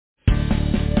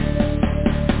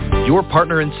Your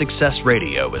Partner in Success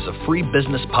Radio is a free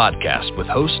business podcast with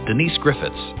host Denise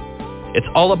Griffiths. It's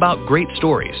all about great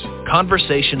stories,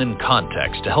 conversation, and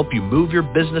context to help you move your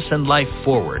business and life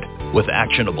forward with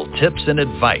actionable tips and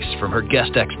advice from her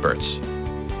guest experts.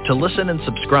 To listen and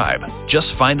subscribe, just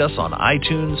find us on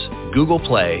iTunes, Google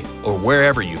Play, or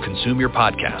wherever you consume your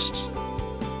podcasts.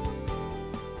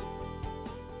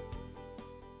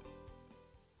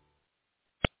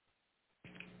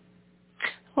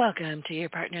 Welcome to Your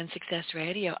Partner in Success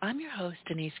Radio. I'm your host,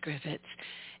 Denise Griffiths,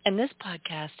 and this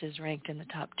podcast is ranked in the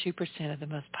top 2% of the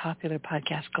most popular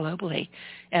podcasts globally.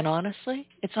 And honestly,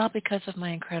 it's all because of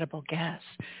my incredible guests.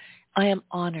 I am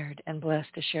honored and blessed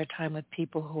to share time with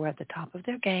people who are at the top of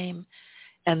their game,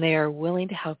 and they are willing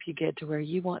to help you get to where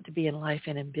you want to be in life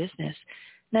and in business.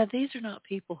 Now, these are not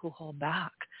people who hold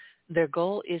back. Their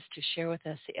goal is to share with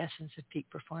us the essence of peak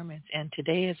performance, and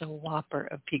today is a whopper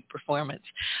of peak performance.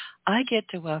 I get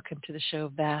to welcome to the show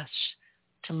Vash,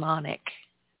 Tomanec,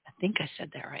 I think I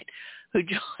said that right, who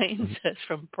joins us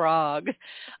from Prague.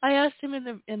 I asked him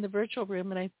in the virtual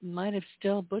room, and I might have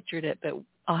still butchered it, but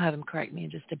I'll have him correct me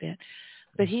in just a bit.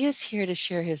 But he is here to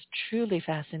share his truly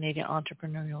fascinating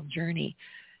entrepreneurial journey.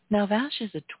 Now, Vash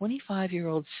is a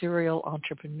 25-year-old serial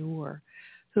entrepreneur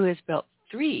who has built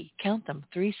three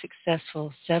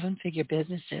successful seven-figure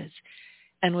businesses.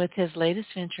 And with his latest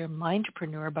venture,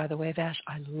 Mindpreneur, by the way, Vash,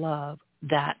 I love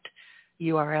that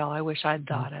URL. I wish I'd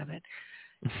thought of it.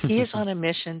 He is on a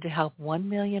mission to help 1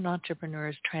 million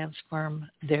entrepreneurs transform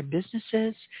their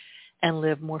businesses and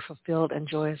live more fulfilled and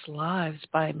joyous lives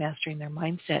by mastering their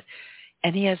mindset.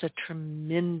 And he has a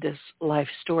tremendous life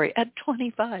story at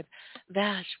 25.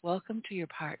 Vash, welcome to Your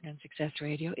Partner in Success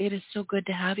Radio. It is so good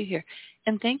to have you here.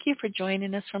 And thank you for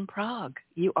joining us from Prague.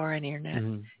 You are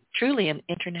truly an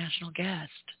international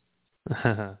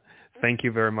guest. Thank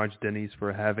you very much, Denise,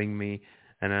 for having me.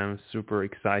 And I'm super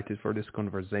excited for this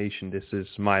conversation. This is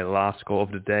my last call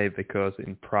of the day because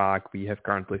in Prague we have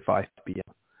currently 5 p.m.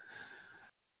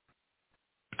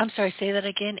 I'm sorry, say that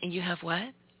again. And you have what?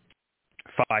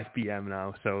 5 p.m.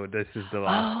 now, so this is the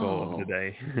last call of the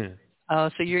day. Oh,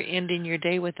 so you're ending your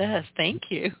day with us. Thank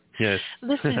you. Yes.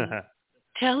 Listen,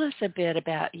 tell us a bit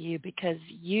about you, because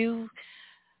you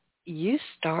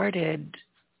started,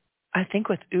 I think,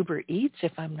 with Uber Eats,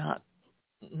 if I'm not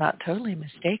totally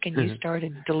mistaken. You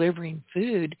started delivering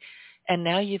food, and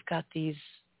now you've got these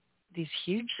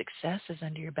huge successes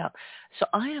under your belt. So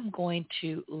I am going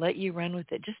to let you run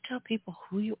with it. Just tell people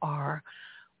who you are,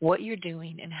 what you're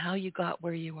doing, and how you got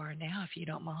where you are now, if you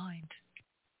don't mind.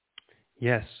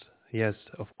 Yes,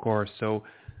 of course. So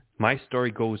my story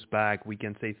goes back, we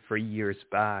can say 3 years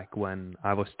back, when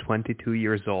I was 22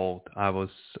 years old. I was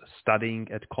studying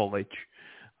at college,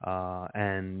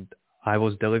 and I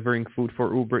was delivering food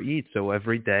for Uber Eats. So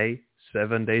every day,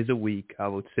 7 days a week, I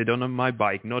would sit on my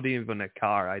bike, not even a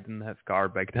car. I didn't have a car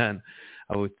back then.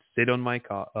 I would sit on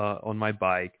my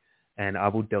bike, and I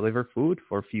would deliver food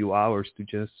for a few hours to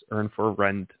just earn for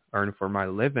rent, earn for my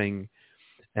living.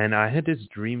 And I had this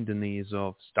dream, Denise,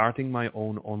 of starting my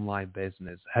own online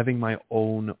business, having my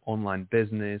own online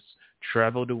business,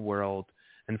 travel the world.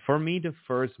 And for me, the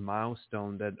first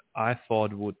milestone that I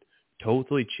thought would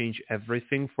totally change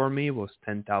everything for me was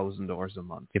 $10,000 a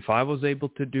month. If I was able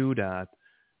to do that,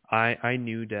 I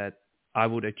knew that I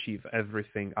would achieve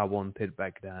everything I wanted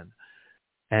back then.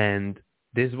 And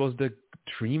this was the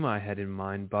dream I had in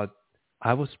mind, but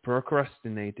I was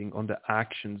procrastinating on the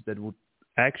actions that would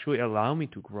actually allow me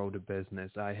to grow the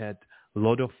business. I had a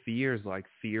lot of fears, like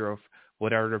fear of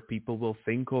what other people will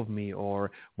think of me, or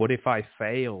what if I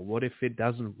fail? What if it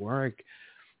doesn't work?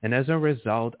 And as a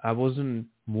result, I wasn't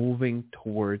moving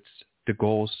towards the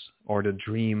goals or the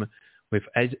dream with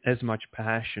as much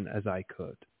passion as I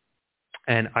could.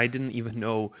 And I didn't even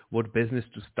know what business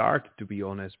to start, to be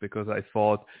honest, because I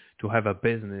thought to have a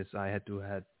business, I had to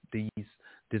have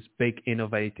this big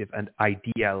innovative and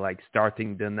idea, like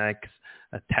starting the next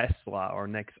Tesla or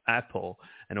next Apple.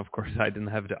 And of course, I didn't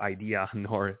have the idea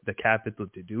nor the capital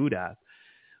to do that.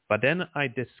 But then I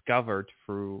discovered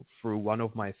through one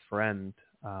of my friends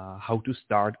how to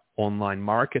start online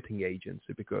marketing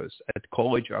agency, because at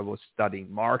college I was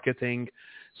studying marketing.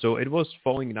 So it was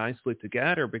falling nicely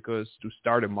together, because to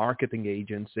start a marketing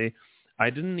agency, I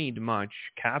didn't need much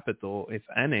capital, if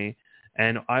any,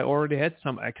 and I already had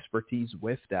some expertise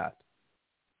with that.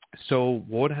 So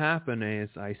what happened is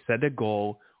I set a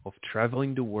goal of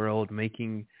traveling the world,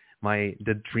 making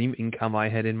the dream income I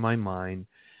had in my mind.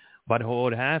 But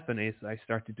what happened is I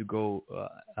started to go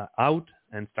out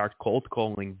and start cold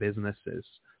calling businesses.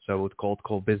 So I would cold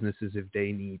call businesses if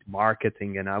they need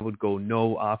marketing, and I would go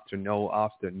no after no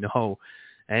after no.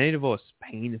 And it was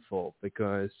painful,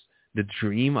 because the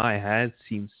dream I had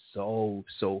seemed so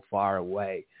far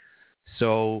away.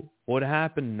 So what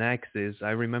happened next is,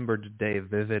 I remember the day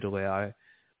vividly.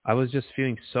 I was just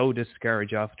feeling so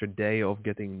discouraged after day of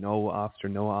getting no after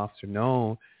no after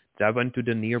no. I went to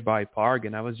the nearby park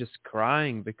and I was just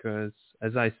crying because,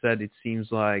 as I said, it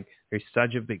seems like there's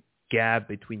such a big gap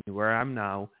between where I'm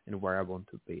now and where I want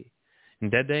to be.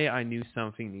 And that day I knew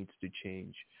something needs to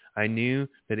change. I knew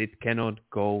that it cannot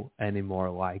go anymore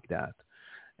like that.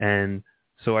 And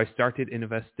so I started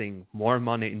investing more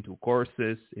money into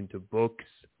courses, into books,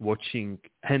 watching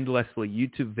endlessly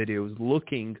YouTube videos,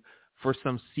 looking for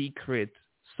some secret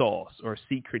sauce or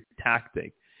secret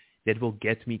tactic that will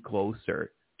get me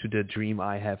closer to the dream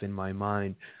I have in my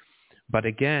mind. But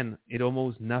again, it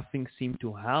almost nothing seemed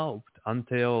to help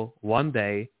until one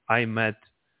day I met,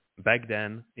 back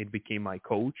then it became my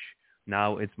coach.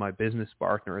 Now it's my business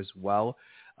partner as well.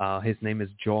 His name is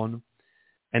John.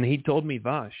 And he told me,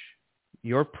 Vash,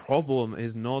 your problem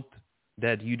is not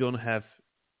that you don't have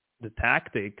the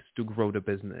tactics to grow the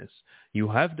business. You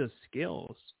have the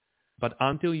skills. But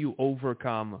until you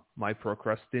overcome my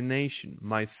procrastination,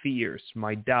 my fears,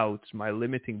 my doubts, my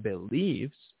limiting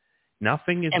beliefs,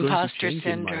 nothing is going to change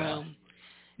in my life. Imposter syndrome.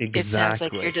 Exactly. It sounds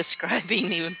like you're describing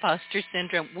the imposter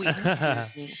syndrome.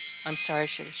 I'm sorry, I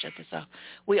should have shut this off.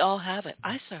 We all have it.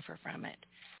 I suffer from it.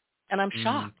 And I'm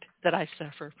shocked that I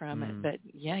suffer from it. But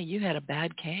yeah, you had a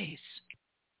bad case.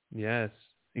 Yes,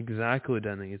 exactly,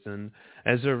 Denise. And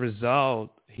as a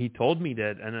result, he told me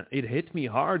that, and it hit me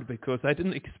hard because I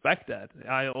didn't expect that.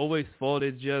 I always thought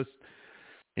it just,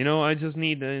 I just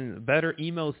need a better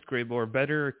email script or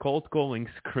better cold calling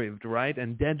script, right?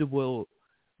 And that will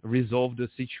resolve the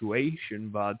situation.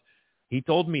 But he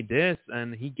told me this,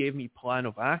 and he gave me plan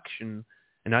of action,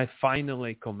 and I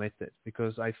finally committed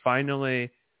because I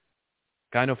finally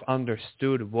kind of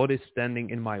understood what is standing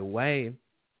in my way.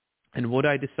 And what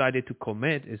I decided to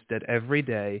commit is that every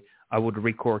day I would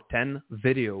record 10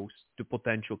 videos to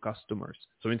potential customers.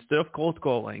 So instead of cold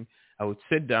calling, I would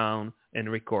sit down and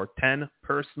record 10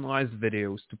 personalized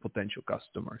videos to potential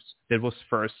customers. That was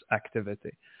first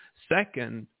activity.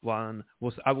 Second one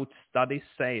was I would study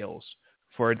sales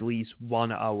for at least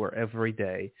 1 hour every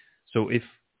day. So if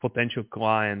potential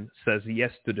client says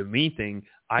yes to the meeting,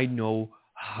 I know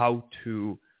how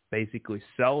to basically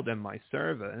sell them my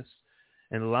service.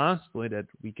 And lastly, that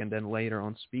we can then later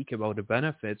on speak about the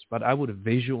benefits, but I would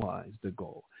visualize the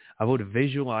goal. I would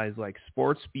visualize, like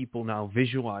sports people now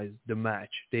visualize the match.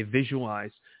 They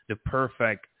visualize the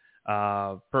perfect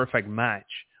match.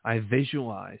 I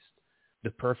visualized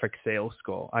the perfect sales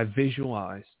goal. I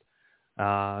visualized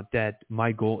that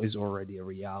my goal is already a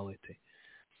reality.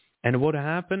 And what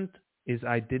happened is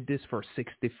I did this for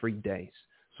 63 days.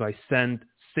 So I sent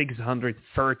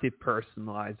 630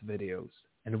 personalized videos.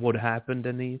 And what happened,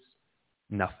 Denise?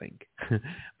 Nothing.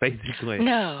 Basically,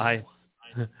 no.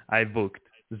 I booked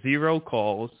 0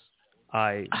 calls,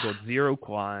 I got 0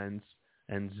 clients,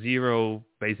 and 0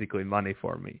 basically money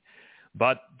for me.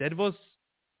 But that was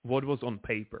what was on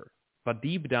paper. But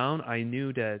deep down, I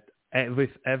knew that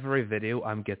with every video,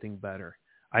 I'm getting better.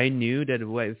 I knew that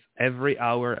with every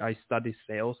hour I study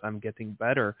sales, I'm getting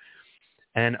better.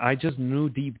 And I just knew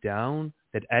deep down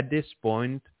that at this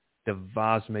point, the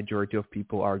vast majority of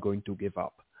people are going to give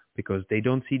up because they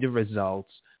don't see the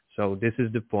results. So this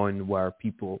is the point where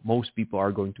most people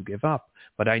are going to give up.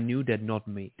 But I knew that not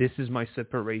me. This is my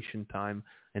separation time,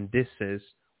 and this is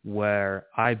where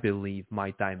I believe my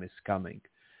time is coming.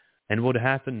 And what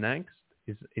happened next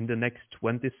is in the next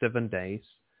 27 days,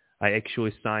 I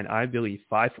actually signed, I believe,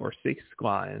 5 or 6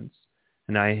 clients,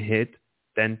 and I hit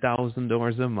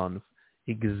 $10,000 a month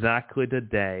exactly the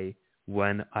day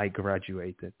when I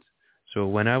graduated. So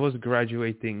when I was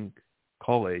graduating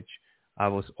college, I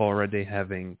was already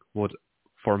having what,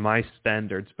 for my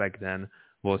standards back then,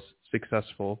 was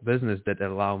successful business that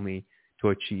allowed me to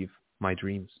achieve my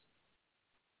dreams.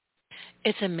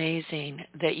 It's amazing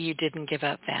that you didn't give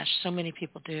up, Vash. So many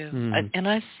people do. And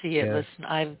I see it. Yes.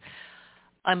 Listen,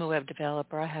 I'm a web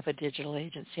developer. I have a digital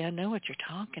agency. I know what you're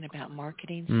talking about,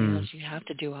 marketing, sales. You have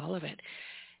to do all of it.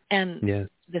 And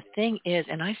the thing is,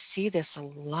 and I see this a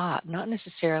lot, not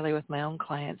necessarily with my own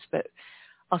clients, but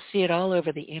I'll see it all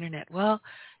over the internet. Well,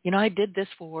 I did this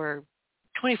for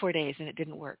 24 days and it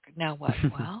didn't work. Now what?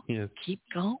 Well, keep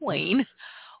going.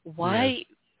 Why? Yes.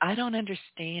 I don't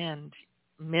understand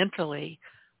mentally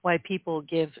why people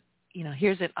give,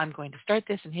 I'm going to start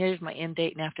this and here's my end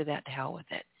date and after that, to hell with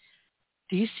it.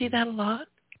 Do you see that a lot?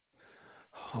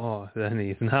 Oh,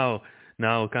 Denise, now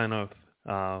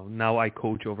I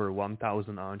coach over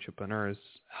 1,000 entrepreneurs,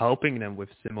 helping them with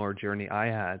similar journey I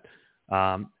had.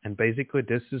 And basically,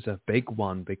 this is a big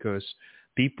one because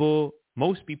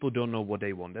most people don't know what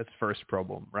they want. That's first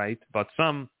problem, right? But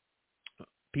some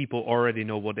people already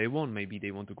know what they want. Maybe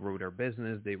they want to grow their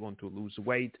business, they want to lose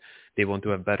weight, they want to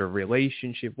have better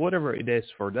relationship, whatever it is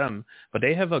for them. But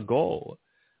they have a goal,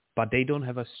 but they don't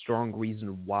have a strong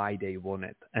reason why they want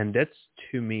it. And that's,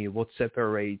 to me, what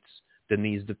separates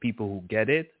the people who get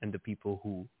it and the people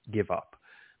who give up.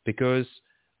 Because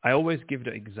I always give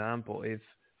the example, if,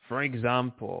 for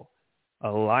example,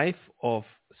 a life of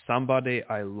somebody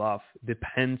I love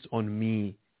depends on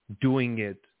me doing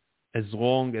it as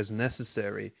long as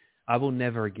necessary, I will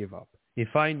never give up.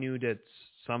 If I knew that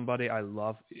somebody I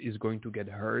love is going to get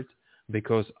hurt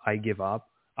because I give up,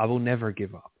 I will never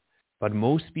give up. But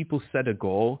most people set a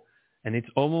goal, and it's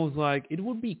almost like it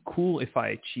would be cool if I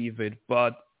achieve it,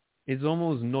 but it's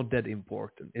almost not that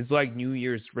important. It's like New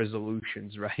Year's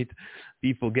resolutions, right?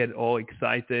 People get all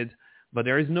excited, but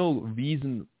there is no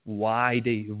reason why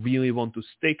they really want to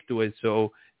stick to it.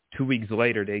 So 2 weeks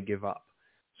later, they give up.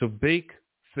 So big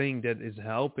thing that is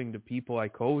helping the people I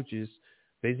coach is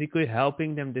basically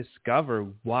helping them discover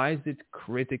why is it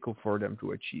critical for them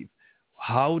to achieve,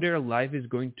 how their life is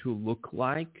going to look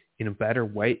like in a better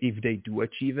way if they do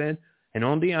achieve it. And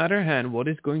on the other hand, what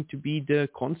is going to be the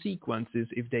consequences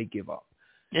if they give up?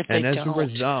 If and they as don't. a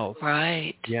result,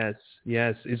 right. Yes,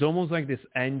 it's almost like this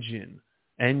engine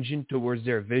towards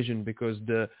their vision, because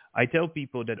I tell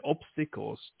people that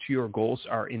obstacles to your goals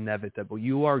are inevitable.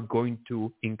 You are going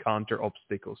to encounter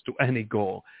obstacles to any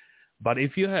goal. But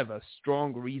if you have a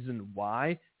strong reason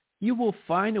why, you will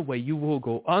find a way. You will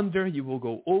go under, you will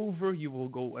go over, you will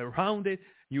go around it,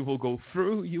 you will go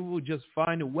through, you will just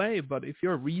find a way. But if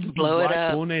your reason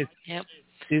why on it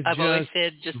is I've always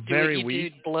said, just do very what you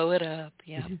weak, do, blow it up.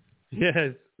 Yeah.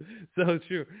 Yes, so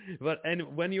true.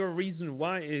 And when your reason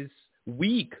why is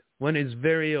weak, when it's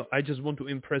very, I just want to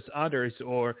impress others,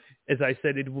 or as I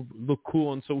said, it will look cool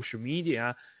on social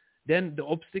media, then the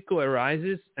obstacle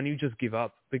arises and you just give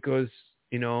up because,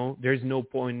 there's no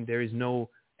point, there is no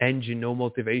engine, no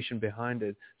motivation behind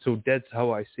it. So that's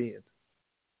how I see it.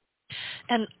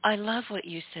 And I love what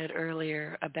you said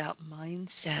earlier about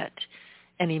mindset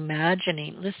and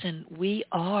imagining. Listen, we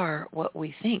are what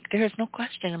we think. There is no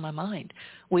question in my mind.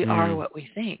 We are what we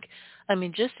think. I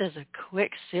mean, just as a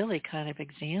quick, silly kind of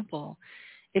example,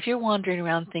 if you're wandering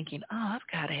around thinking, oh, I've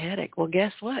got a headache, well,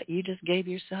 guess what? You just gave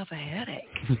yourself a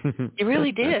headache. You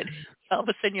really did. All of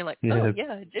a sudden you're like, oh, Yes.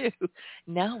 yeah, I do.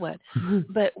 Now what?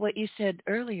 But what you said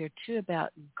earlier, too,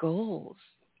 about goals,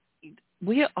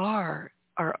 we are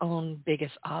our own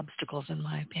biggest obstacles, in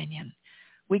my opinion.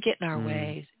 We get in our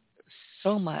way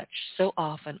so much, so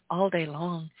often, all day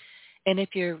long. And if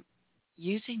you're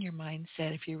using your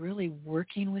mindset, if you're really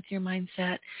working with your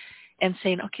mindset and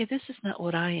saying, okay, this is not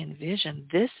what I envision,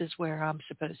 this is where I'm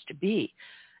supposed to be,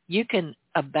 you can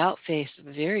about face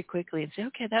very quickly and say,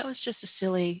 okay, that was just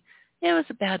it was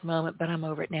a bad moment, but I'm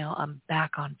over it now. I'm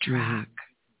back on track.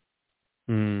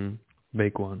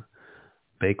 Big one.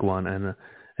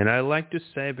 And I like to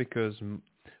say, because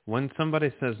when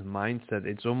somebody says mindset,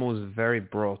 it's almost a very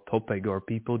broad topic, or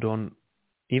people don't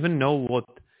even know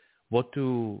what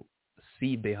to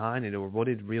see behind it or what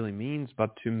it really means.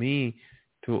 But to me,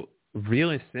 to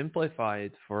really simplify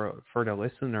it for the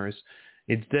listeners,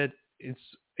 it's that it's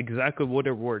exactly what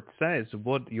the word says,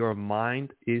 what your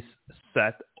mind is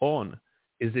set on.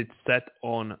 Is it set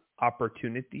on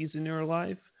opportunities in your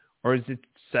life, or is it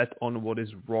set on what is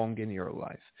wrong in your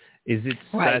life? Is it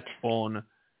set on,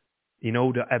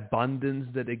 the abundance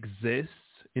that exists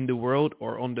in the world,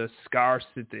 or on the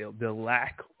scarcity, the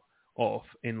lack of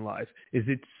in life? Is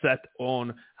it set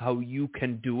on how you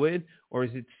can do it, or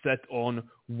is it set on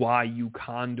why you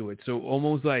can't do it? So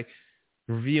almost like,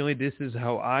 really, this is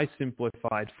how I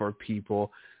simplify it for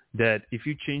people, that if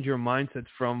you change your mindset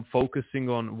from focusing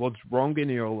on what's wrong in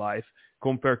your life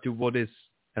compared to what is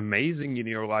amazing in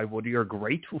your life, what you're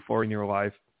grateful for in your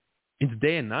life, it's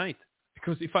day and night.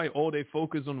 Because if I all day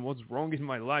focus on what's wrong in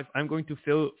my life, I'm going to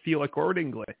feel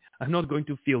accordingly. I'm not going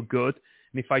to feel good.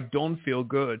 And if I don't feel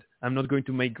good, I'm not going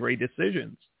to make great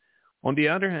decisions. On the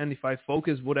other hand, if I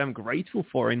focus what I'm grateful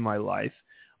for in my life,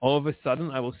 all of a sudden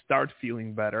I will start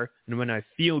feeling better. And when I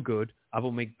feel good, I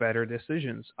will make better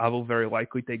decisions. I will very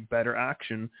likely take better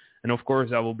action. And of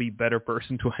course, I will be a better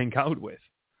person to hang out with.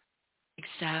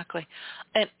 Exactly.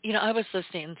 And, I was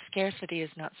listening, scarcity is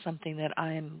not something that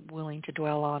I am willing to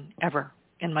dwell on ever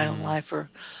in my own life or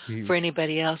for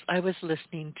anybody else. I was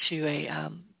listening to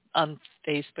on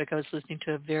Facebook, I was listening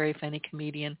to a very funny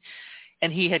comedian,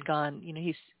 and he had gone,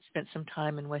 he's spent some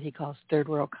time in what he calls third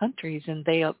world countries, and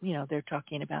they're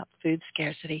talking about food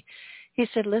scarcity. He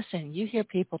said, listen, you hear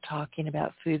people talking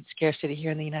about food scarcity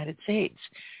here in the United States,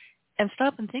 and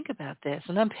stop and think about this.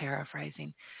 And I'm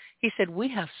paraphrasing. He said, we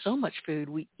have so much food,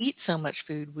 we eat so much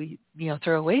food, we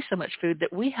throw away so much food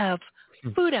that we have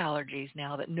food allergies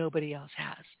now that nobody else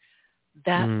has.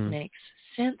 That makes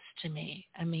sense to me.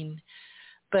 I mean,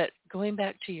 but going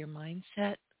back to your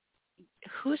mindset,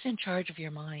 who's in charge of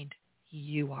your mind?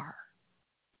 You are.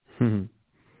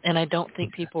 And I don't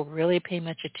think people really pay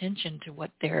much attention to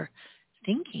what they're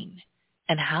thinking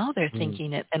and how they're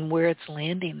thinking it and where it's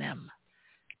landing them.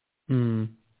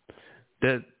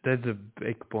 That's a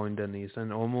big point, Denise.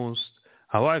 And almost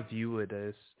how I view it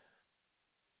is,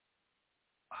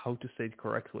 how to say it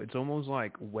correctly, it's almost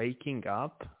like waking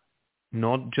up,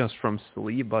 not just from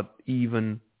sleep, but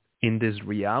even in this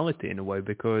reality in a way,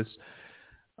 because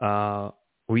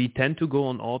we tend to go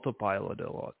on autopilot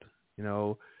a lot.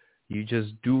 You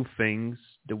just do things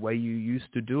the way you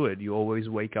used to do it. You always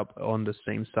wake up on the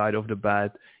same side of the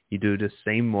bed. You do the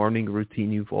same morning routine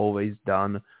you've always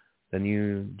done. Then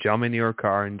you jump in your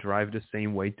car and drive the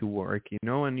same way to work,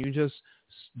 and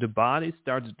the body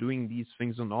starts doing these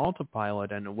things on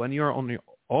autopilot. And when you're on your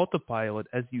autopilot,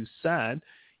 as you said,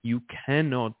 you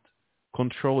cannot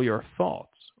control your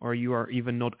thoughts, or you are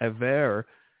even not aware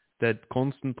that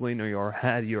constantly in your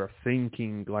head you're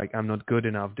thinking like, I'm not good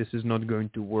enough, this is not going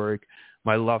to work,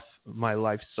 my life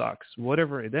sucks,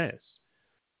 whatever it is.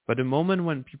 But the moment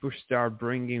when people start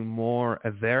bringing more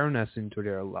awareness into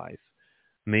their life,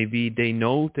 maybe they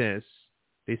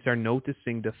start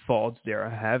noticing the thoughts they are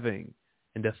having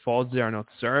and the thoughts they are not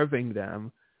serving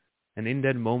them, and in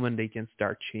that moment they can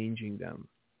start changing them.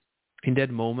 In that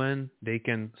moment they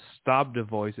can stop the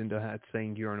voice in the head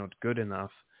saying you're not good enough,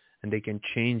 and they can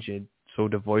change it so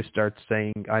the voice starts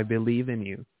saying, I believe in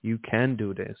you. You can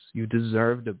do this. You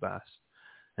deserve the best.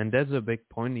 And that's a big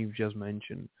point you just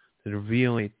mentioned, that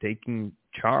really taking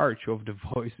charge of the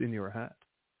voice in your head.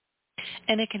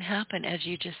 And it can happen, as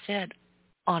you just said,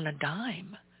 on a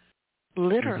dime.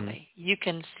 Literally. You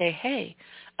can say, hey,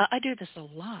 I do this a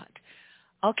lot.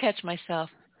 I'll catch myself.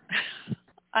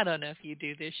 I don't know if you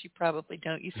do this. You probably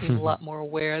don't. You seem a lot more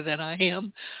aware than I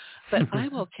am. But I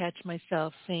will catch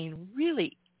myself saying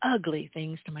really ugly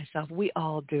things to myself. We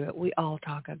all do it. We all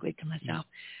talk ugly to myself.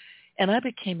 And I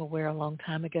became aware a long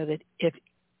time ago that if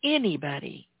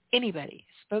anybody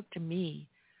spoke to me,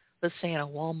 let's say in a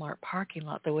Walmart parking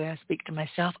lot, the way I speak to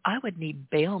myself, I would need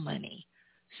bail money.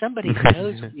 Somebody's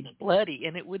nose would be bloody,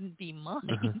 and it wouldn't be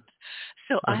mine.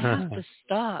 So I have to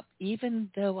stop, even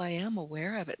though I am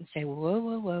aware of it, and say,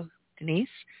 whoa, Denise,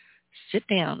 sit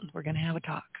down. We're going to have a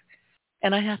talk.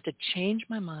 And I have to change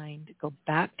my mind, go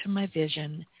back to my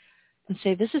vision, and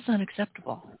say, this is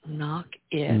unacceptable. Knock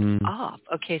it off.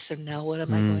 Okay, so now what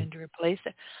am I going to replace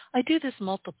it? I do this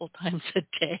multiple times a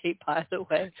day, by the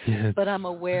way, but I'm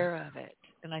aware of it,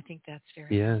 and I think that's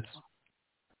very helpful.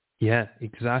 Yeah,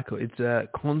 exactly. It's a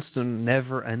constant,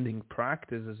 never-ending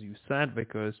practice, as you said,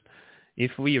 because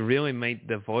if we really made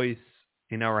the voice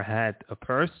in our head a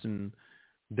person,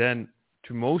 then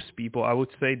to most people, I would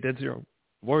say that's your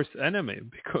worst enemy,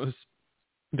 because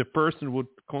the person would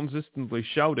consistently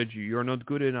shout at you, you're not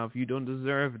good enough, you don't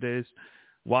deserve this,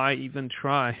 why even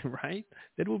try, right?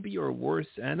 That would be your worst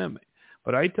enemy.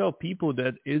 But I tell people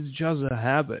that it's just a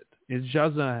habit. It's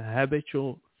just a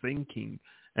habitual thinking.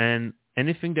 And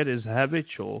anything that is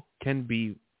habitual can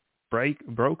be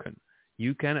broken.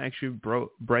 You can actually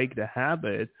break the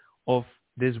habit of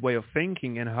this way of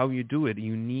thinking, and how you do it.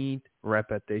 You need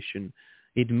repetition.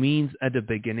 It means at the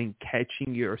beginning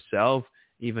catching yourself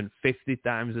even 50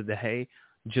 times a day,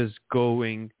 just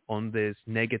going on this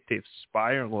negative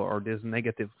spiral or this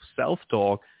negative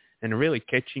self-talk, and really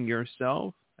catching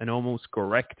yourself and almost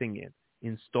correcting it,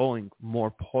 installing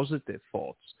more positive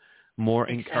thoughts, more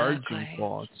encouraging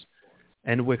thoughts.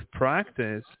 And with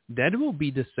practice, that will be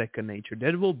the second nature.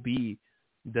 That will be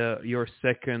your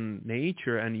second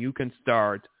nature, and you can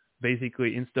start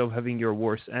basically, instead of having your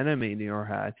worst enemy in your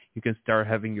head, you can start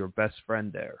having your best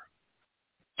friend there.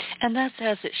 And that's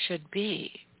as it should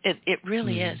be. It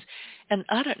really is. And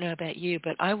I don't know about you,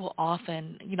 but I will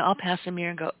often, I'll pass a mirror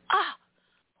and go,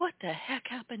 what the heck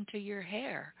happened to your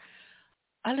hair?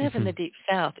 I live in the deep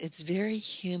south. It's very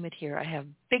humid here. I have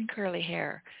big curly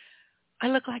hair. I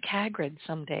look like Hagrid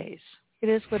some days. It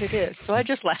is what it is. So I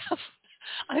just laugh.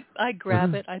 I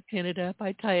grab it, I pin it up,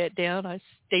 I tie it down, I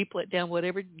staple it down,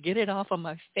 whatever, get it off of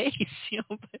my face,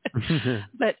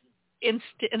 But and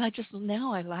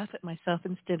now I laugh at myself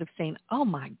instead of saying, oh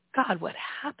my God, what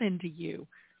happened to you?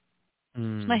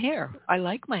 It's my hair. I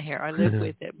like my hair. I live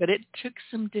with it. But it took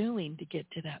some doing to get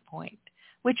to that point,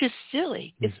 which is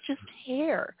silly. It's just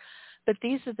hair. But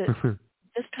these are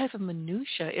this type of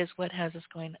minutia is what has us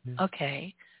going,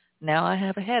 okay, now I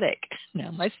have a headache.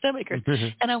 Now my stomach hurts.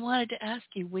 And I wanted to ask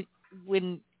you,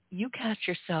 when you catch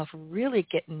yourself really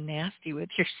getting nasty with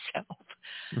yourself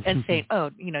and saying, oh,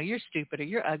 you're stupid or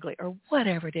you're ugly or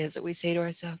whatever it is that we say to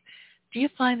ourselves, do you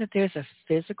find that there's a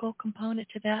physical component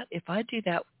to that? If I do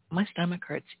that, my stomach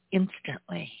hurts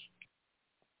instantly.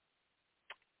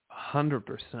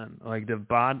 100%. Like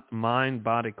the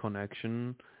mind-body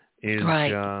connection is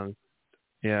right.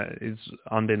 It's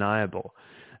undeniable.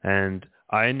 And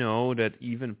I know that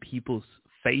even people's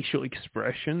facial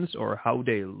expressions or how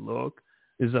they look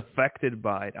is affected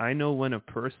by it. I know when a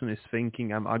person is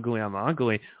thinking, I'm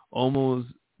ugly, almost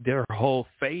their whole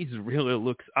face really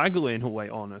looks ugly in a way,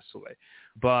 honestly.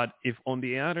 But if on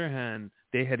the other hand,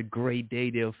 they had a great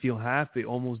day, they'll feel happy,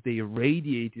 almost they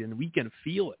irradiate it, and we can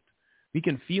feel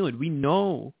it. We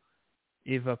know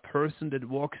if a person that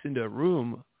walks in the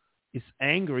room is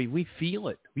angry, we feel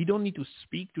it. We don't need to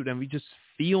speak to them. We just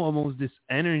feel almost this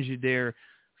energy, their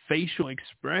facial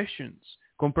expressions,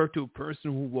 compared to a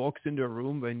person who walks in the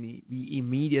room and we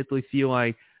immediately feel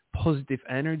like positive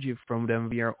energy from them.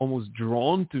 We are almost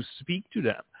drawn to speak to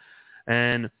them.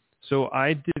 And so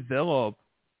I developed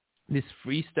this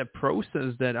 3-step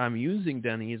process that I'm using,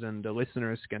 Denise, and the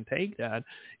listeners can take that,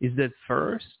 is that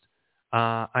first,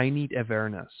 I need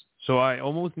awareness. So I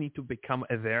almost need to become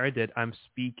aware that I'm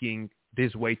speaking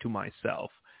this way to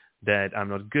myself, that I'm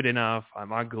not good enough,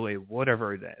 I'm ugly,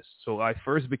 whatever it is. So I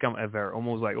first become aware,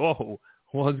 almost like, oh,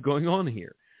 what's going on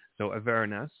here? So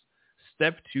awareness.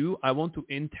 Step 2, I want to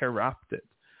interrupt it,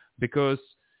 because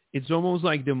it's almost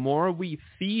like the more we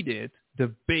feed it,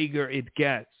 the bigger it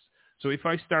gets. So if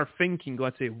I start thinking,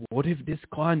 let's say, what if this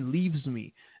client leaves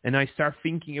me? And I start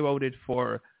thinking about it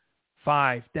for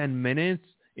 5-10 minutes,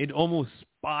 it almost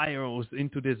spirals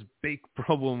into this big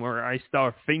problem where I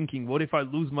start thinking, what if I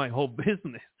lose my whole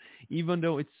business? Even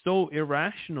though it's so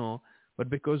irrational, but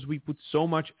because we put so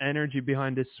much energy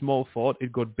behind this small thought,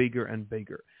 it got bigger and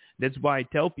bigger. That's why I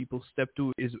tell people step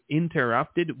 2 is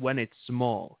interrupted when it's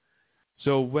small.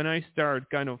 So when I start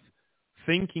kind of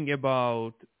thinking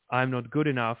about I'm not good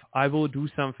enough, I will do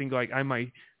something like I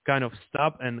might kind of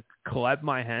stop and clap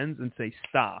my hands and say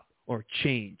stop or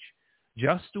change,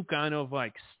 just to kind of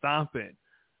like stop it.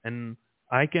 And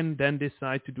I can then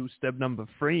decide to do step number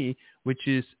 3, which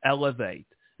is elevate.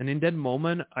 And in that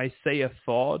moment, I say a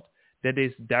thought that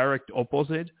is direct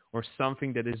opposite or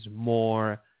something that is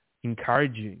more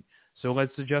encouraging. So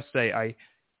let's just say I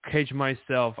catch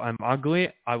myself, I'm ugly.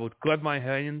 I would clap my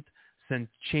hand, send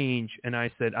change, and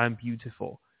I said, I'm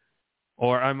beautiful.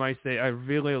 Or I might say, I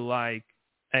really like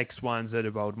X, Y, and Z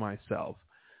about myself.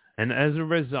 And as a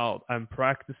result, I'm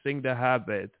practicing the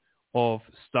habit of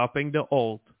stopping the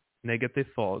old negative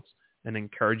thoughts and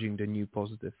encouraging the new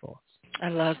positive thoughts. I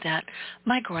love that.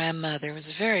 My grandmother was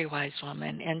a very wise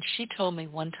woman, and she told me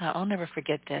one time, I'll never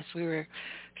forget this, we were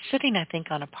sitting, I think,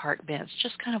 on a park bench,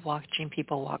 just kind of watching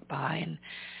people walk by,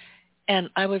 and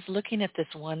I was looking at this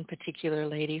one particular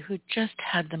lady who just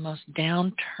had the most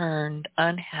downturned,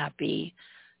 unhappy,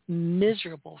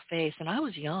 miserable face, and I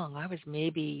was young. I was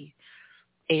maybe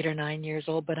 8 or 9 years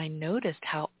old, but I noticed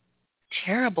how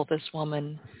terrible this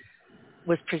woman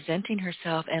was presenting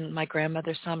herself, and my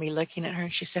grandmother saw me looking at her,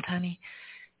 and she said, honey,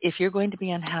 if you're going to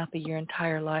be unhappy your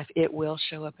entire life, it will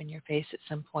show up in your face at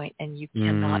some point, and you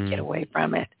cannot get away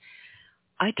from it.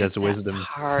 I took that wisdom.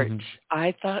 heart.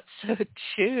 I thought so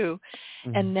too.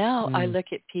 And now I look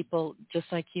at people, just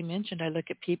like you mentioned, I look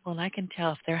at people and I can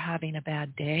tell if they're having a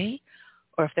bad day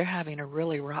or if they're having a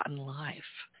really rotten life.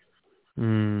 You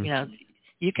know,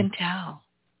 you can tell.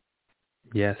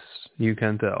 Yes, you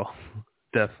can tell.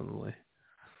 Definitely.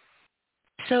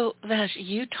 So, Vash,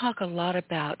 you talk a lot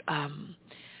about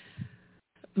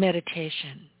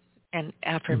meditation and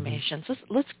affirmations.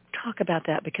 Let's talk about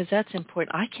that, because that's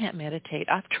important. I can't meditate.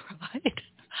 I've tried.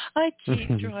 I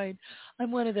keep trying.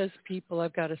 I'm one of those people,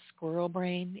 I've got a squirrel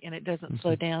brain and it doesn't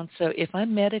slow down. So if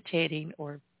I'm meditating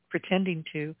or pretending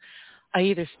to, I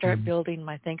either start building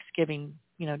my Thanksgiving,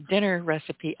 dinner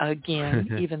recipe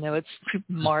again, even though it's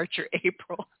March or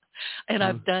April. And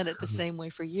I've done it the same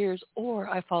way for years, or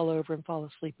I fall over and fall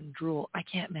asleep and drool. I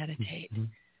can't meditate.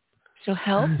 So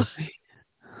help.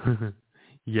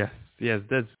 Yes,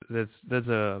 that's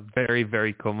a very,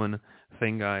 very common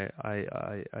thing. I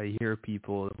hear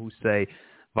people who say,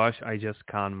 Vash, I just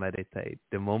can't meditate.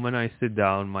 The moment I sit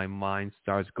down, my mind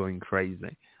starts going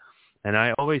crazy. And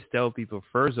I always tell people,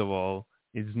 first of all,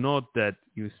 it's not that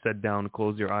you sit down,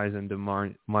 close your eyes, and the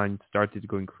mind started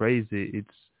going crazy.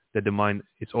 It's that the mind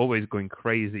is always going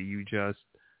crazy. You just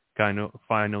kind of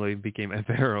finally became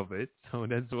aware of it. So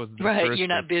that was the Right. first You're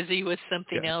thing. not busy with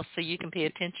something Yeah. else, so you can pay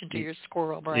attention to your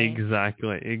squirrel brain.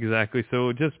 Exactly.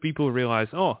 So just people realize,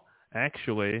 oh,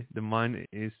 actually, the mind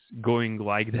is going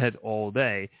like that all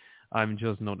day. I'm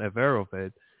just not aware of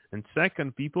it. And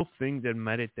second, people think that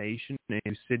meditation is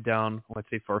to sit down, let's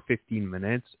say, for 15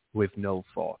 minutes with no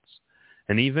thoughts.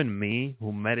 And even me,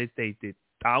 who meditated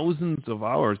thousands of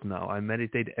hours now, I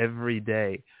meditate every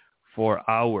day for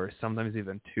hours, sometimes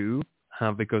even 2,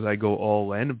 because I go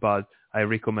all in, but I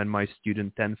recommend my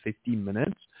student 10, 15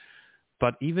 minutes.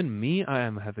 But even me, I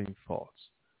am having thoughts.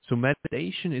 So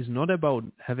meditation is not about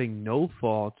having no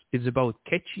thoughts. It's about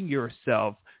catching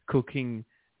yourself cooking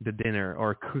the dinner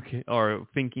or cooking or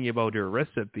thinking about your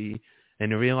recipe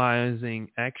and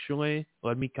realizing, actually,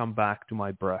 let me come back to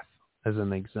my breath as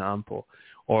an example,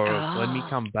 or let me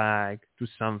come back to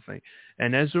something.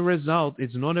 And as a result,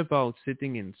 it's not about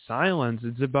sitting in silence.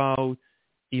 It's about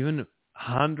even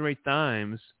 100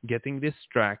 times getting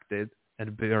distracted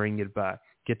and bring it back,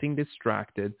 getting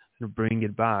distracted and bring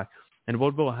it back. And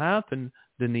what will happen,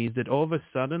 Denise, that all of a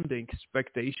sudden the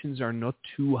expectations are not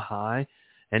too high.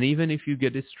 And even if you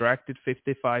get distracted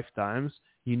 55 times,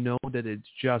 you know that it's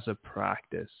just a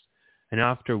practice. And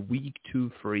after week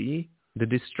 2, 3, the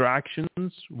distractions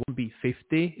won't be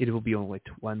 50, it will be only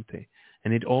 20.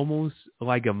 And it almost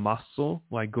like a muscle,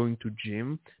 like going to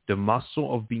gym, the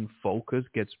muscle of being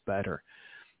focused gets better.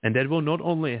 And that will not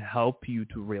only help you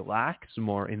to relax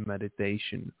more in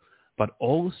meditation, but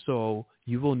also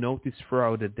you will notice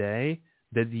throughout the day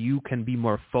that you can be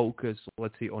more focused,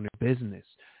 let's say, on your business.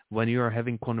 When you are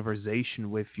having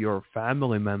conversation with your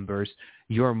family members,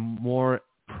 you're more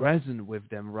present with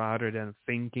them rather than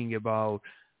thinking about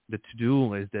the to-do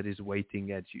list that is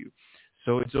waiting at you.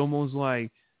 So it's almost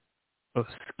like a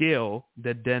skill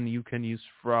that then you can use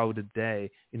throughout the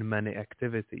day in many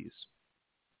activities.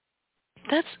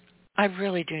 I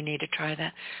really do need to try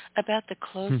that. About the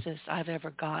closest I've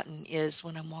ever gotten is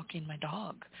when I'm walking my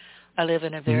dog. I live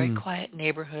in a very quiet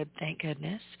neighborhood, thank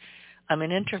goodness. I'm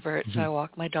an introvert, so I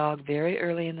walk my dog very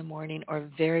early in the morning or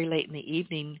very late in the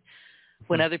evening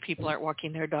when other people aren't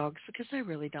walking their dogs, because I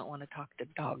really don't want to talk to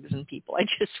dogs and people. I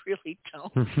just really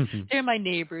don't. They're my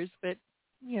neighbors, but,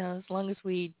 as long as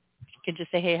we can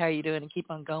just say, hey, how are you doing, and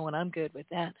keep on going, I'm good with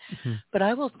that. But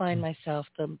I will find myself,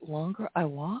 the longer I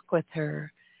walk with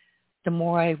her, the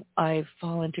more I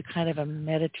fall into kind of a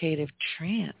meditative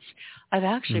trance. I've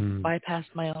actually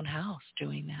bypassed my own house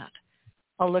doing that.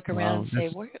 I'll look around and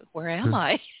say, where am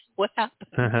I? What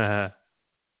happened?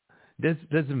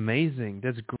 That's amazing.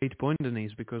 That's a great point,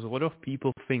 Denise, because a lot of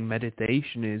people think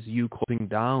meditation is you closing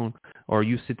down or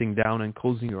you sitting down and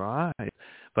closing your eyes.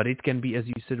 But it can be, as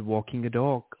you said, walking a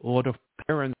dog. A lot of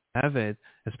parents have it,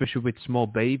 especially with small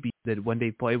babies, that when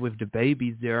they play with the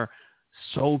babies, they're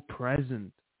so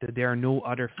present that there are no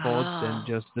other thoughts than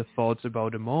just the thoughts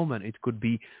about the moment. It could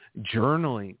be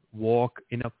journaling, walk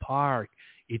in a park.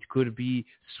 It could be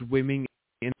swimming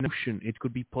in the ocean. It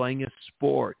could be playing a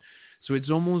sport. So it's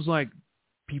almost like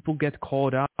people get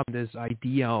caught up in this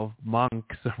idea of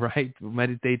monks, right,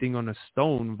 meditating on a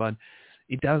stone, but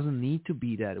it doesn't need to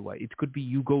be that way. It could be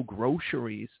you go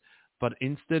groceries, but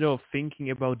instead of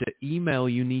thinking about the email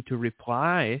you need to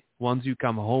reply once you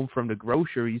come home from the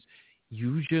groceries,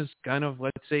 you just kind of,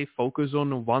 let's say, focus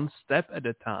on one step at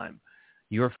a time.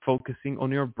 You're focusing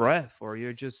on your breath, or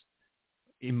you're just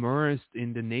immersed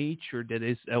in the nature that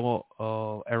is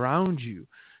around you.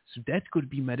 So that could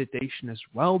be meditation as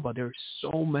well, but there are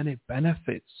so many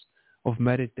benefits of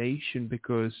meditation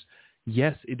because,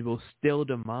 yes, it will still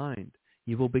the mind.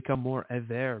 You will become more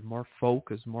aware, more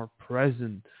focused, more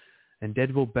present, and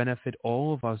that will benefit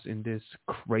all of us in this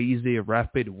crazy,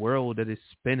 rapid world that is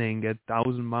spinning at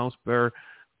 1,000 miles per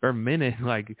minute,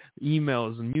 like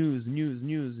emails, news,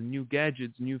 new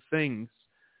gadgets, new things.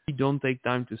 We don't take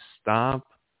time to stop.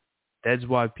 That's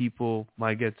why people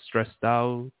might get stressed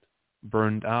out,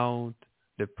 burned out,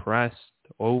 depressed,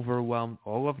 overwhelmed,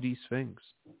 all of these things.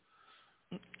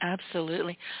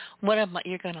 Absolutely.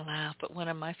 You're going to laugh, but one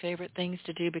of my favorite things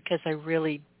to do, because I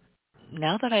really,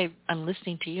 now that I'm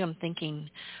listening to you, I'm thinking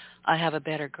I have a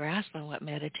better grasp on what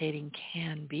meditating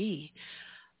can be.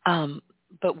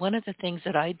 But one of the things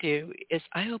that I do is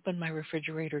I open my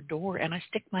refrigerator door and I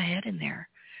stick my head in there.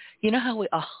 You know how we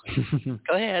all,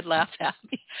 go ahead, laugh at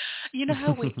me. You know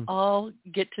how we all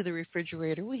get to the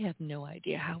refrigerator? We have no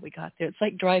idea how we got there. It's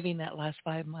like driving that last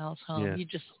 5 miles home. Yeah. You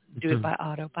just do it by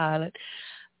autopilot.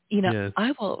 Yes.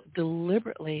 I will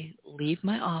deliberately leave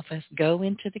my office, go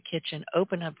into the kitchen,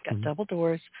 open up, got double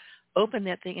doors, open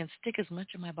that thing and stick as much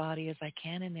of my body as I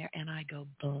can in there, and I go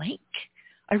blank.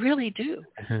 I really do.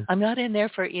 I'm not in there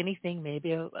for anything,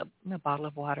 maybe a bottle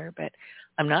of water, but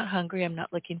I'm not hungry. I'm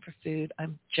not looking for food.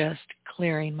 I'm just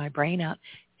clearing my brain out.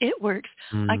 It works.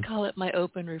 I call it my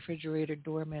open refrigerator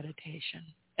door meditation.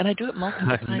 And I do it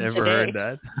multiple I've times never a day.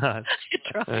 heard that.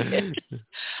 Try it.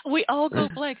 We all go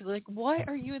blank. Like, why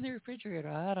are you in the refrigerator?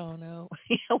 I don't know.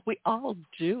 We all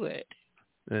do it.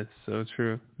 That's so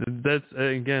true. That's,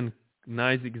 again,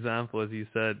 nice example, as you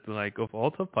said, like of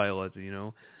autopilot,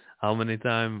 how many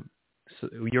times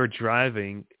you're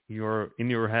driving, you're in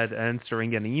your head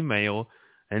answering an email,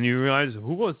 and you realize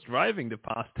who was driving the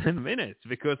past 10 minutes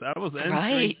because I was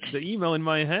answering the email in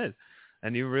my head.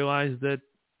 And you realize that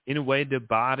in a way the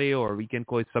body, or we can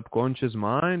call it subconscious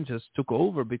mind, just took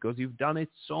over because you've done it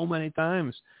so many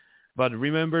times. But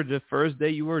remember the first day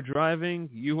you were driving,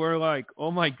 you were like, oh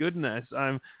my goodness,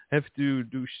 I have to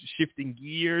do shifting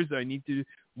gears. I need to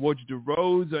watch the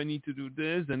roads. I need to do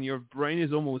this. And your brain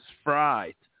is almost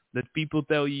fried that people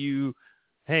tell you,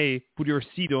 hey, put your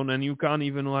seat on, and you can't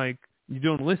even you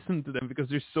don't listen to them because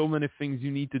there's so many things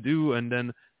you need to do. And then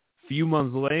a few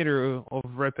months later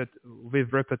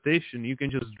with repetition, you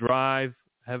can just drive,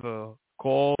 have a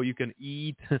call, you can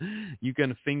eat, you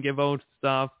can think about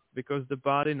stuff because the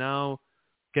body now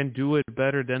can do it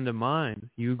better than the mind.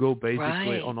 You go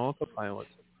basically on autopilot.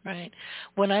 Right.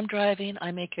 When I'm driving,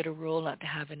 I make it a rule not to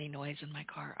have any noise in my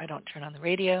car. I don't turn on the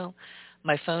radio.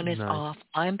 My phone is off.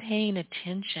 I'm paying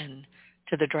attention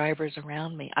to the drivers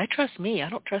around me. I trust me. I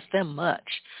don't trust them much.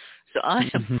 So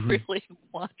I am really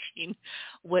watching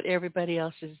what everybody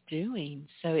else is doing.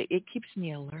 So it keeps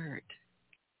me alert.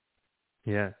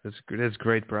 Yeah, that's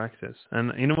great practice.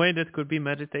 And in a way that could be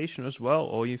meditation as well.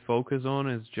 All you focus on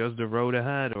is just the road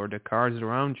ahead or the cars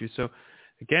around you. So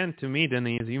again, to me,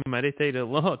 Denise, you meditate a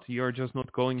lot. You're just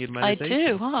not calling it meditation. I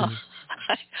do, huh?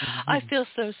 I feel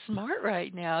so smart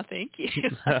right now. Thank you.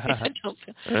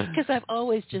 Because I've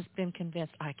always just been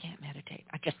convinced I can't meditate.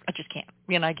 I just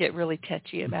can't. I get really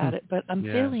touchy about it. But I'm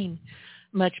feeling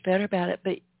much better about it.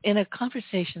 But in a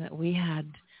conversation that we had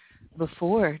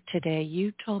before today,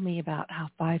 you told me about how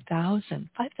 5,000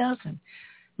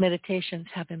 meditations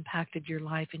have impacted your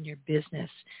life and your business.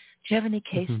 Do you have any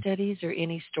case studies or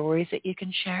any stories that you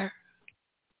can share?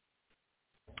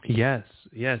 Yes.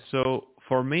 So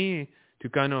for me to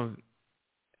kind of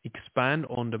expand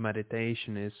on the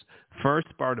meditation is, first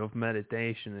part of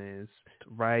meditation is,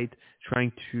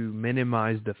 trying to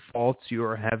minimize the thoughts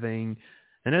you're having.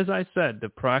 And as I said, the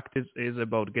practice is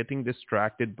about getting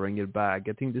distracted, bring it back,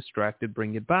 getting distracted,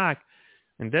 bring it back.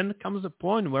 And then comes a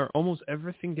point where almost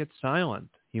everything gets silent.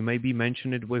 You maybe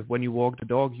mentioned it with when you walk the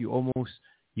dog, you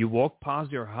walk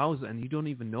past your house and you don't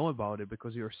even know about it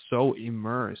because you're so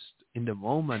immersed in the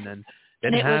moment. And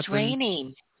it was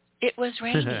raining. It was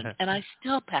raining, and I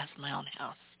still passed my own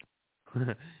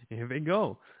house. Here we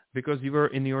go. Because you were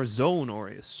in your zone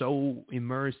or so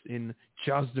immersed in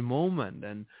just the moment.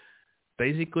 And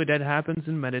basically that happens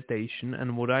in meditation.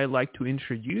 And what I like to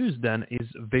introduce then is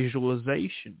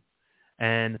visualization.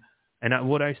 And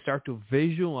what I start to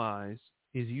visualize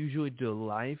is usually the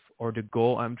life or the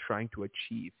goal I'm trying to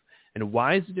achieve. And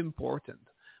why is it important?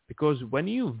 Because when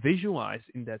you visualize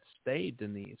in that state,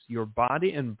 Denise, your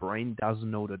body and brain doesn't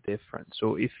know the difference.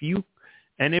 So if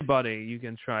anybody, you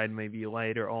can try it maybe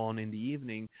later on in the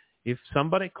evening, if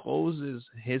somebody closes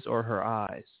his or her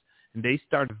eyes and they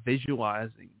start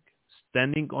visualizing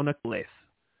standing on a cliff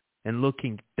and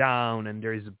looking down and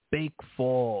there is a big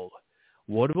fall,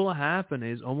 what will happen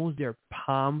is almost their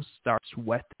palms start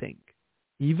sweating,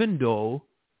 even though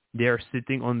they're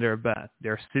sitting on their bed.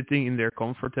 They're sitting in their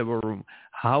comfortable room.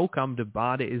 How come the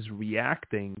body is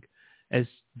reacting as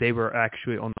they were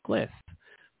actually on a cliff?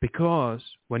 Because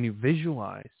when you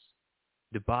visualize,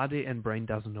 the body and brain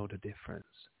doesn't know the difference.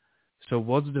 So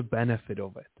what's the benefit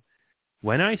of it?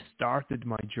 When I started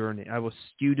my journey, I was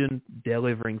student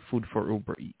delivering food for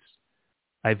Uber Eats.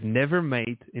 I've never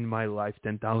made in my life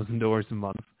 $10,000 a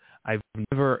month. I've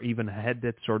never even had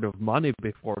that sort of money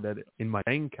before that in my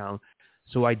bank account.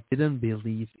 So I didn't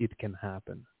believe it can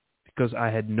happen because I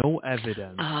had no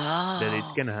evidence that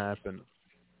it can happen.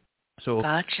 So,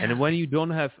 Gotcha. And when you don't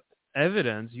have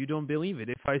evidence, you don't believe it.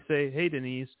 If I say, hey,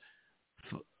 Denise,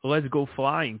 let's go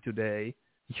flying today,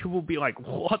 you will be like,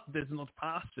 what? That's not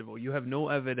possible. You have no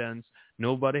evidence.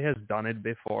 Nobody has done it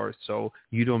before, so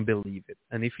you don't believe it.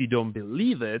 And if you don't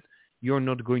believe it, you're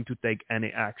not going to take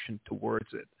any action towards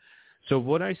it. So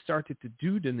what I started to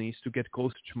do, Denise, to get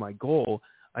closer to my goal,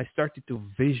 I started to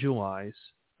visualize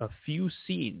a few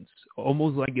scenes,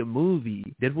 almost like a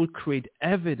movie, that would create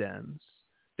evidence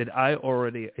that I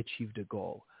already achieved the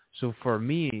goal. So for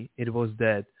me, it was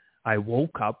that I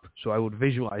woke up, so I would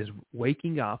visualize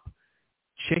waking up,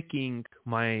 checking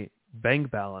my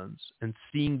bank balance and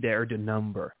seeing there the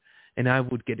number. And I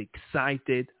would get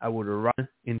excited. I would run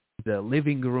in the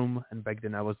living room. And back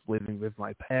then I was living with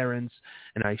my parents.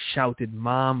 And I shouted,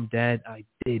 "Mom, Dad, I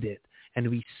did it." And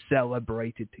we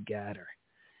celebrated together.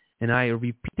 And I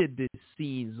repeated these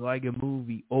scenes like a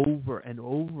movie over and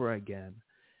over again.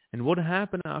 And what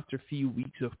happened after a few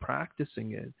weeks of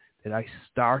practicing it, that I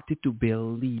started to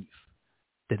believe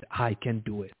that I can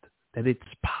do it, that it's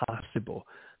possible.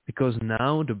 Because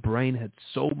now the brain had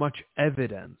so much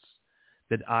evidence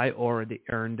that I already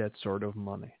earned that sort of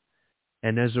money.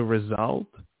 And as a result,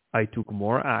 I took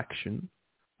more action.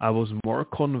 I was more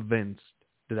convinced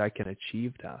that I can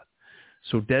achieve that.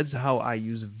 So that's how I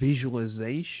use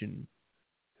visualization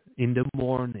in the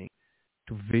morning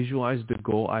to visualize the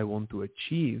goal I want to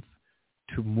achieve,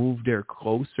 to move there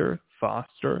closer,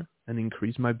 faster, and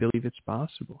increase my belief it's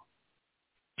possible.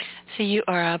 See, you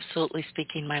are absolutely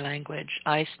speaking my language.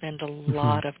 I spend a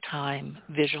lot of time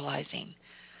visualizing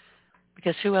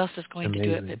because who else is going to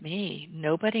do it but me?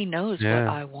 Nobody knows what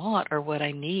I want or what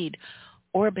I need,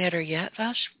 or better yet,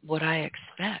 Vash, what I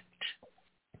expect.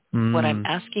 What I'm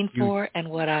asking for and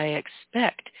what I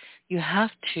expect.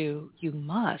 You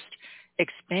must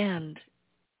expand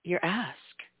your ask.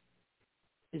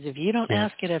 Because if you don't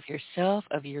ask it of yourself,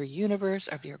 of your universe,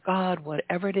 of your God,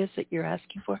 whatever it is that you're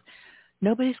asking for,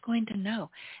 nobody's going to know.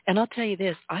 And I'll tell you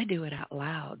this, I do it out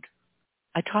loud.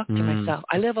 I talk to myself.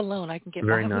 I live alone. I can get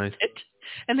by with it.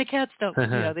 And the cats don't,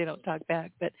 they don't talk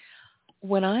back. But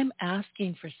when I'm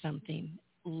asking for something,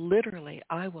 literally,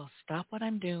 I will stop what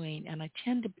I'm doing, and I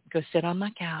tend to go sit on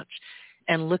my couch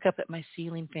and look up at my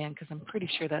ceiling fan because I'm pretty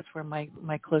sure that's where my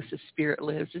closest spirit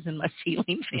lives, is in my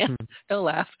ceiling fan. Don't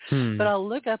laugh. But I'll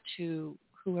look up to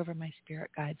whoever my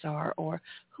spirit guides are or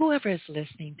whoever is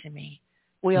listening to me.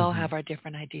 We all have our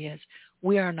different ideas.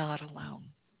 We are not alone.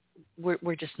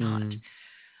 We're just not.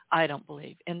 I don't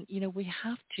believe. And,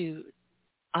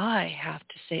 I have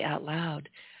to say out loud,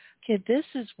 okay, this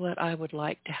is what I would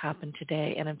like to happen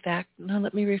today. And in fact, no,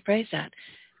 let me rephrase that.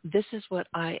 This is what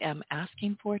I am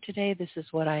asking for today. This is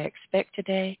what I expect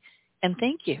today. And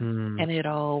thank you. And it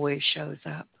always shows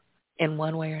up in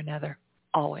one way or another.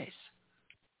 Always.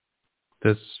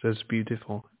 That's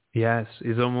beautiful. Yes,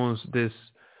 it's almost this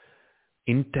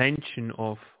intention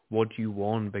of what you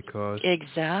want, because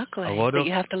exactly. But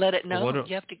you have to let it know.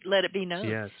 You have to let it be known.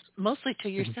 Yes. Mostly to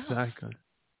yourself. Exactly.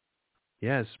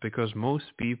 Yes, because most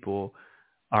people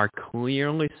are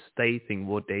clearly stating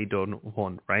what they don't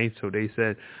want, right? So they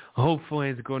said, hopefully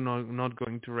it's not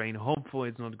going to rain. Hopefully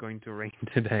it's not going to rain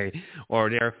today. Or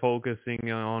they're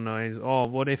focusing on,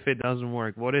 what if it doesn't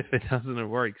work? What if it doesn't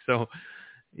work? So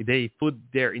they put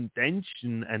their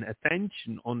intention and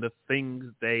attention on the things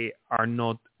they are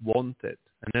not wanted.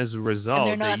 And as a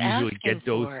result, they usually get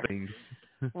those things.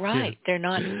 Right. They're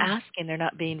not asking. They're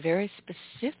not being very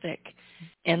specific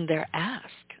in their ask.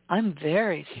 I'm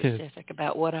very specific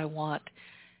about what I want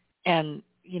and,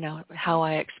 how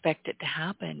I expect it to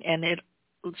happen. And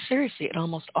seriously, it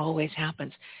almost always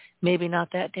happens. Maybe not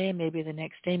that day, maybe the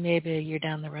next day, maybe a year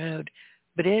down the road,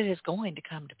 but it is going to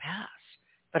come to pass.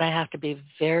 But I have to be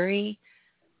very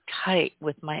tight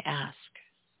with my ask.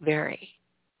 Very.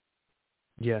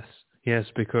 Yes,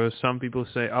 because some people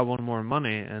say, I want more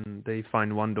money, and they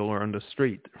find $1 on the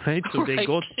street, right? So they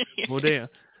got what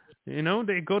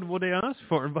they got what they asked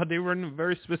for, but they weren't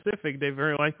very specific. They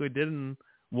very likely didn't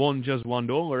want just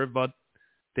 $1, but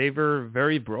they were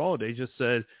very broad. They just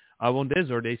said, I want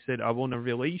this, or they said, I want a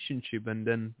relationship, and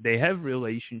then they have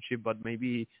relationship, but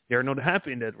maybe they're not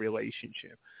happy in that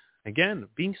relationship. Again,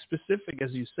 being specific,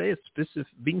 as you say,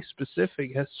 being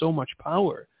specific has so much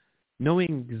power.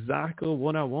 Knowing exactly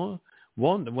what I want.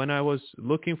 When I was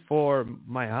looking for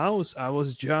my house, I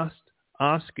was just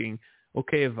asking,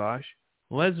 okay, Vash,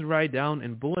 let's write down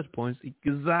in bullet points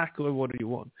exactly what you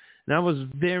want. And I was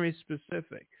very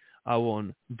specific. I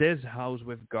want this house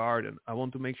with garden. I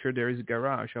want to make sure there is a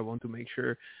garage. I want to make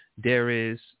sure there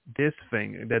is this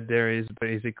thing, that there is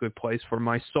basically a place for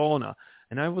my sauna.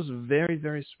 And I was very,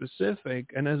 very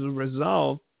specific. And as a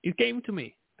result, it came to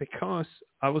me because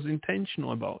I was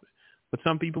intentional about it. But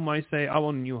some people might say, I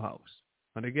want a new house.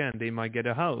 But again, they might get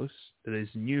a house that is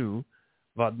new,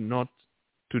 but not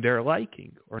to their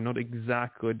liking or not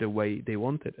exactly the way they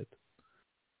wanted it.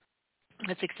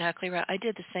 That's exactly right. I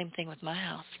did the same thing with my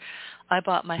house. I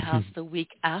bought my house the week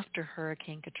after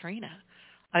Hurricane Katrina.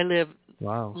 I live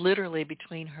literally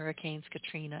between Hurricanes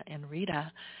Katrina and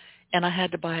Rita, and I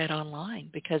had to buy it online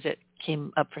because it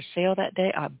came up for sale that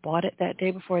day. I bought it that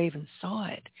day before I even saw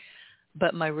it.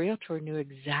 But my realtor knew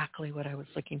exactly what I was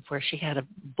looking for. She had a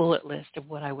bullet list of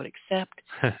what I would accept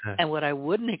and what I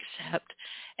wouldn't accept.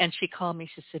 And she called me.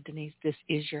 She said, Denise, this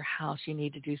is your house. You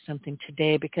need to do something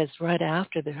today, because right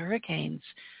after the hurricanes,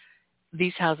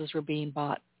 these houses were being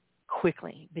bought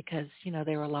quickly because,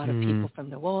 there were a lot of people from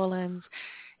New Orleans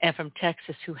and from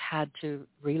Texas who had to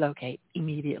relocate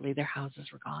immediately. Their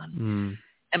houses were gone.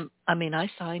 And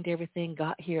I signed everything,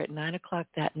 got here at 9:00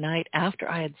 that night after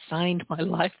I had signed my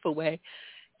life away,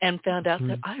 and found out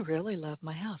that I really love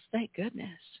my house. Thank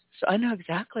goodness. So I know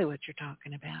exactly what you're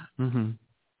talking about.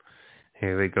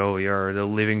 Here we go. You're the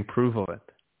living proof of it.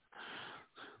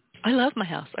 I love my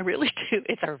house. I really do.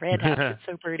 It's a red house. It's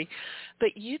so pretty.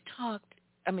 But you talked,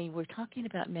 we're talking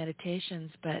about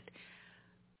meditations,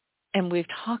 and we've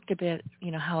talked a bit,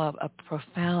 how a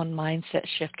profound mindset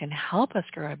shift can help us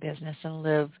grow our business and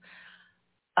live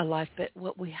a life. But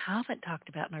what we haven't talked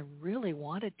about, and I really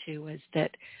wanted to, is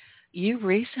that you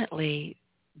recently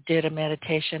did a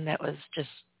meditation that was just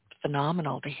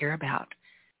phenomenal to hear about.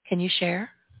 Can you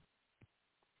share?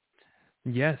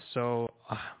 Yes, so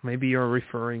maybe you're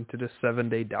referring to the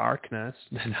 7-day darkness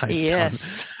that I've done.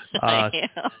 I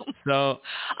am. So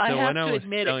I have when to I was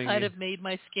admit, it kind of made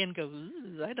my skin go,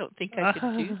 ooh, I don't think I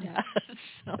could do that.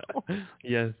 So.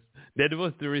 Yes, that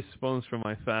was the response from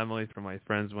my family, from my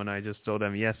friends, when I just told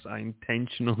them, yes, I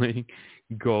intentionally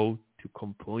go to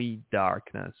complete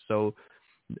darkness. So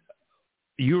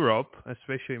Europe,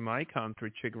 especially my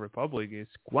country, Czech Republic, is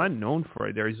quite known for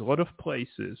it. There is a lot of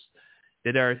places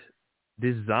that are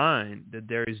designed that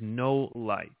there is no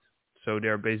light. So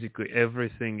there basically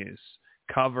everything is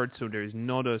covered, so there is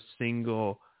not a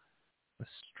single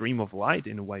stream of light,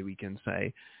 in a way we can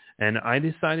say. And I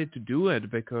decided to do it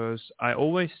because I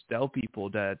always tell people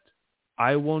that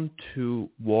I want to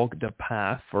walk the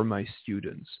path for my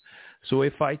students. So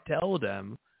if I tell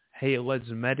them, hey, let's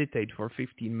meditate for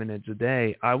 15 minutes a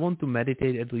day, I want to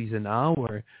meditate at least an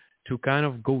hour to kind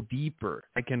of go deeper.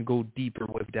 I can go deeper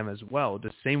with them as well.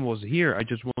 The same was here. I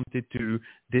just wanted to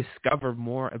discover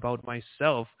more about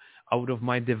myself out of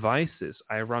my devices.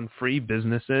 I run free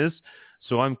businesses,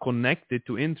 so I'm connected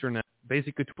to internet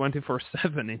basically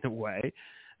 24/7 in a way.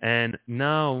 And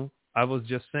now I was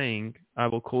just saying, I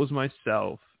will close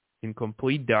myself in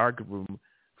complete dark room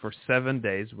for 7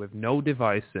 days with no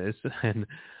devices. And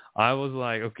I was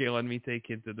like, okay, let me take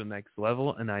it to the next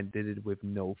level. And I did it with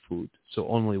no food, so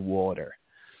only water.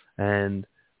 And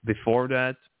before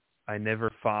that, I never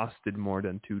fasted more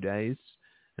than 2 days.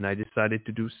 And I decided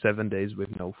to do 7 days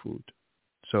with no food.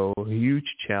 So a huge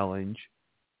challenge.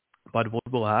 But what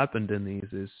will happen,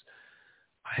 Denise, is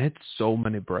I had so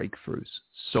many breakthroughs,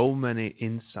 so many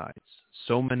insights,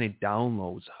 so many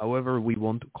downloads, however we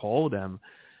want to call them.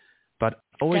 But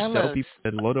I always tell people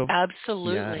that a lot of...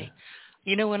 Absolutely.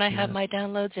 Yeah. When I have my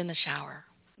downloads in the shower,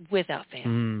 without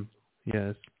fail.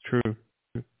 Yes, true.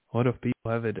 A lot of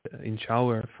people have it in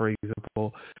shower, for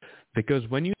example, because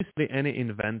when you see any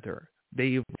inventor,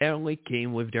 they rarely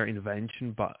came with their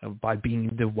invention by being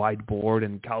in the whiteboard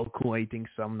and calculating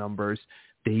some numbers.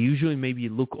 They usually maybe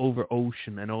look over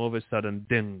ocean and all of a sudden,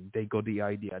 ding, they got the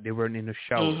idea. They weren't in a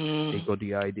shower, they got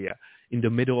the idea. In the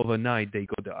middle of the night, they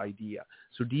got the idea.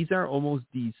 So these are almost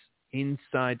these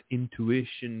insight,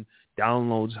 intuition,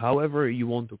 downloads, however you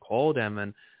want to call them.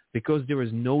 And because there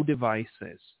was no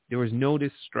devices, there was no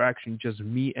distraction, just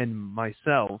me and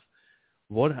myself,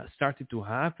 what started to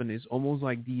happen is almost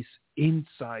like these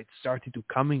insights started to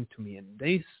coming to me. And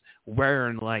these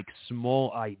weren't like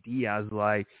small ideas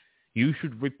like, you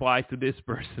should reply to this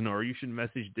person or you should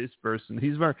message this person.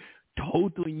 These were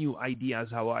totally new ideas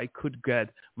how I could get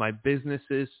my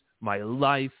businesses, my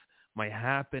life, my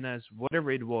happiness,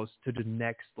 whatever it was, to the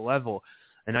next level.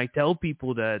 And I tell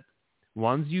people that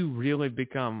once you really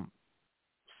become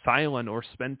silent or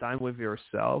spend time with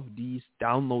yourself, these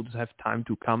downloads have time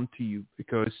to come to you,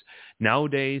 because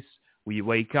nowadays we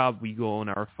wake up, we go on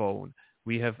our phone,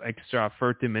 we have extra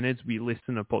 30 minutes, we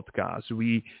listen to podcasts,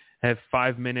 we have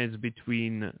 5 minutes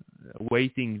between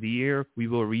waiting there, we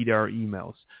will read our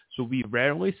emails. So we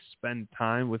rarely spend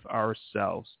time with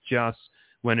ourselves, just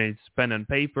when it's pen and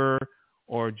paper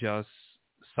or just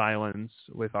silence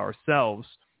with ourselves.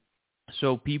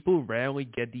 So people rarely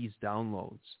get these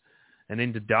downloads. And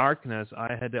in the darkness,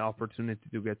 I had the opportunity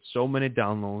to get so many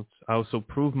downloads. I also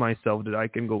proved myself that I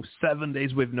can go 7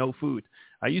 days with no food.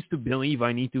 I used to believe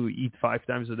I need to eat 5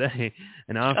 times a day.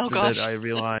 And after that, I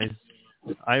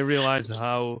realized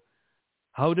how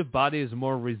the body is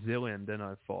more resilient than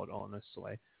I thought,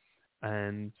 honestly.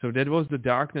 And so that was the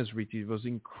darkness retreat. It was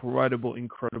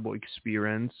incredible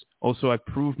experience. Also, I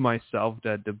proved myself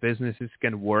that the businesses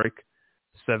can work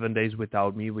 7 days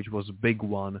without me, which was a big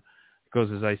one.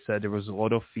 because as I said, there was a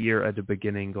lot of fear at the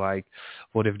beginning, like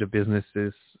what if the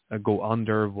businesses go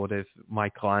under? What if my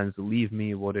clients leave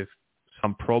me? What if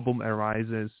some problem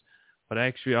arises? But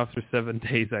actually after 7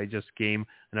 days, I just came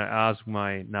and I asked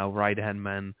my now right-hand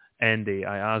man, Andy,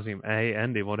 I asked him, hey,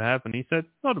 Andy, what happened? He said,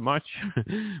 not much.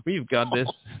 We've got this.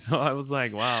 So I was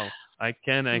like, wow, I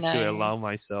can actually Nice. allow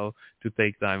myself to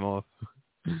take time off.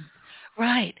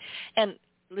 Right. And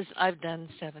listen, I've done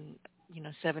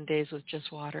 7 days with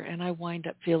just water, and I wind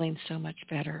up feeling so much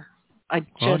better. I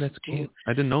Oh, just that's do. cool.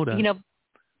 I didn't know that.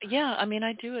 Yeah, I mean,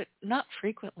 I do it not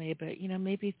frequently, but,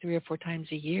 maybe 3 or 4 times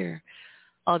a year.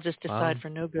 I'll just decide Wow. for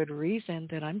no good reason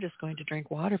that I'm just going to drink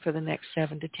water for the next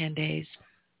 7 to 10 days.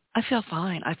 I feel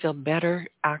fine. I feel better,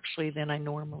 actually, than I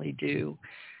normally do.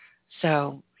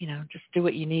 So, just do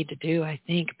what you need to do, I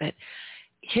think. But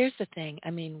here's the thing.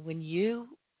 I mean, when you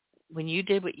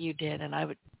did what you did, and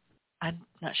I'm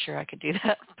not sure I could do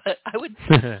that, but I would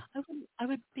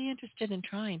be interested in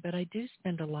trying. But I do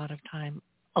spend a lot of time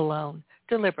alone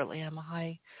deliberately. I'm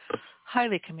a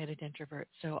highly committed introvert,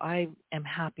 so I am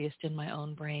happiest in my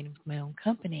own brain with my own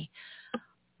company.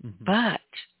 Mm-hmm. But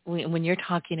when you're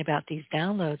talking about these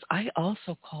downloads, I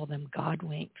also call them God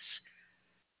winks.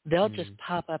 They'll just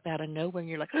pop up out of nowhere, and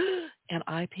you're like, and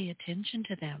I pay attention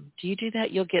to them. Do you do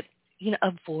that? You'll get,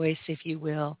 a voice, if you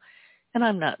will. And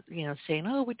I'm not,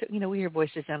 saying, we hear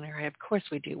voices down there. Of course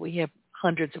we do. We have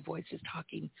hundreds of voices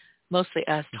talking, mostly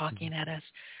us talking at us.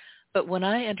 But when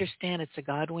I understand it's a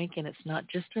God wink and it's not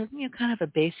just a, kind of a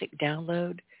basic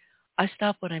download, I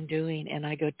stop what I'm doing and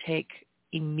I go take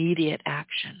immediate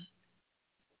action.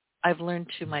 I've learned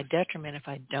to my detriment, if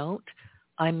I don't,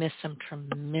 I miss some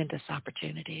tremendous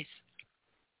opportunities.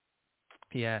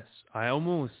 Yes, I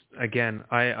always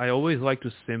like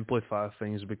to simplify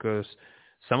things because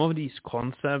some of these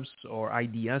concepts or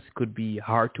ideas could be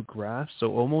hard to grasp.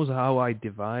 So almost how I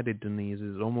divide it, Denise,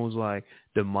 is almost like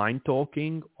the mind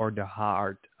talking or the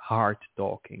heart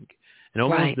talking. And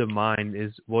almost the mind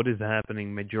is what is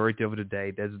happening majority of the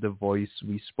day. That's the voice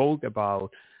we spoke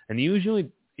about. And usually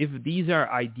if these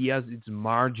are ideas, it's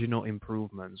marginal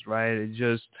improvements, right? It's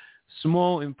just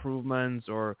small improvements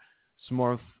or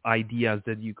small ideas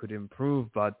that you could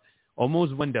improve. But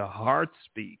almost when the heart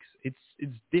speaks, it's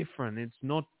different. It's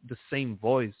not the same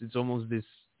voice. It's almost this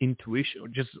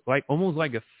intuition, just like almost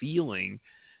like a feeling.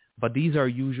 But these are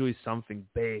usually something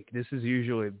big. This is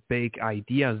usually big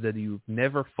ideas that you've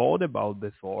never thought about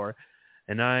before.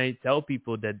 And I tell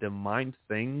people that the mind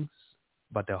thinks,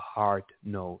 but the heart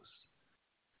knows.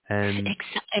 And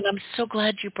I'm so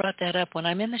glad you brought that up. When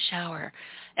I'm in the shower,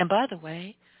 and by the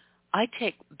way, I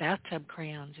take bathtub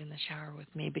crayons in the shower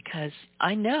with me because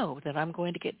I know that I'm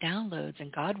going to get downloads and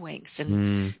God winks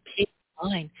and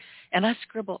line, and I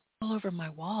scribble all over my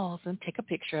walls and take a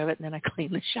picture of it, and then I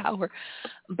clean the shower.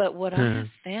 But what I have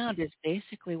found is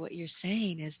basically what you're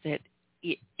saying is that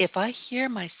if I hear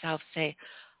myself say,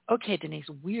 okay, Denise,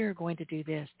 we're going to do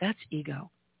this, that's ego.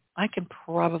 I can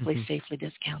probably safely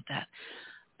discount that.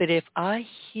 But if I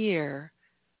hear...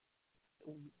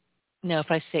 Now,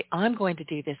 if I say, I'm going to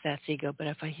do this, that's ego. But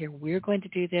if I hear, we're going to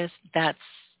do this, that's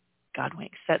God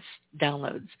winks. That's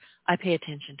downloads. I pay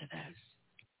attention to those.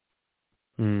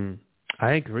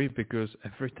 I agree, because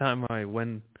every time I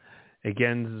went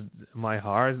against my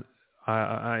heart,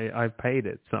 I paid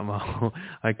it somehow.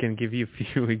 I can give you a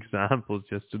few examples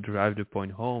just to drive the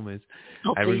point home.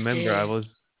 I remember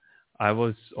I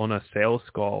was on a sales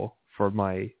call for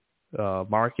my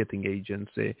marketing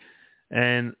agency.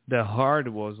 And the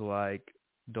heart was like,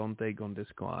 don't take on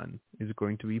this client. It's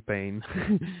going to be pain.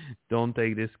 Don't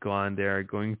take this client. They're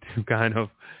going to kind of,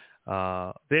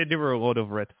 there were a lot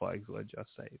of red flags, let's just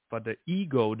say. But the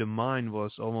ego, the mind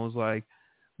was almost like,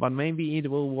 but maybe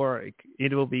it will work.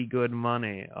 It will be good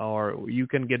money, or you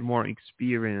can get more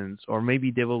experience, or maybe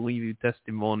they will leave you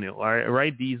testimonial.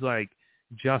 Right? These like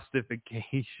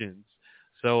justifications.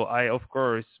 So I, of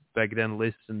course, back then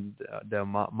listened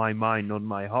my mind, not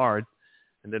my heart.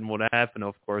 And then what happened,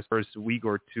 of course, first week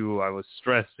or two, I was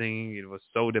stressing. It was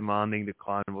so demanding. The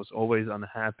client was always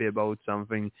unhappy about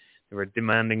something. They were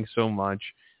demanding so much.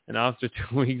 And after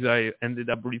 2 weeks, I ended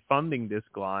up refunding this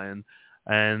client.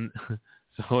 And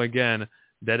so again,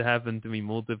 that happened to me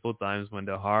multiple times when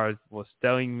the heart was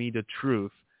telling me the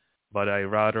truth, but I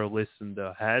rather listened to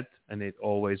the head, and it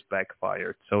always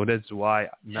backfired. So that's why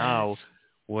now...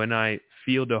 when I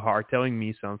feel the heart telling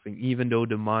me something, even though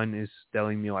the mind is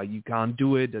telling me like, you can't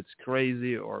do it, that's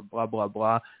crazy, or blah, blah,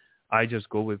 blah, I just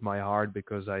go with my heart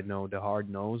because I know the heart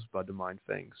knows, but the mind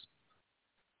thinks.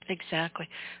 Exactly.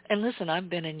 And listen, I've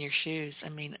been in your shoes. I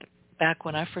mean, back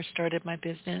when I first started my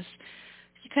business,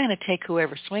 you kind of take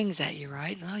whoever swings at you,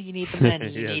 right? Oh, you need the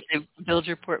money. You Yes. need to build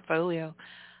your portfolio.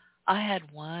 I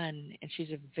had one, and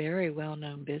she's a very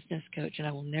well-known business coach, and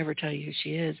I will never tell you who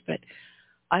she is, but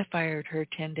I fired her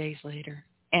 10 days later,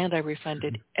 and I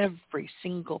refunded every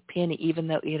single penny, even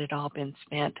though it had all been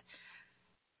spent.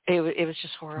 It was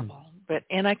just horrible.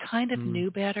 And I kind of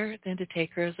knew better than to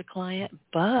take her as a client,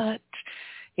 but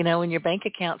when your bank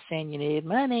account's saying you need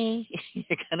money,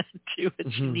 you're going to do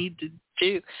what you need to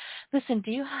do. Listen,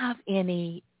 do you have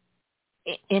any,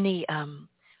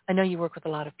 I know you work with a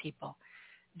lot of people.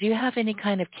 Do you have any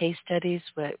kind of case studies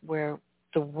where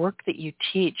the work that you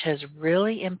teach has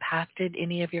really impacted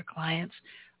any of your clients,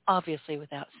 obviously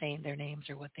without saying their names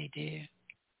or what they do?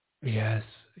 Yes.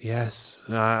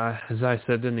 As I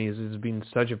said, Denise, it's been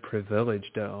such a privilege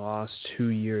the last 2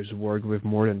 years work with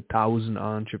more than 1,000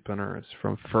 entrepreneurs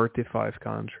from 35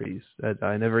 countries that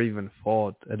I never even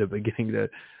thought at the beginning that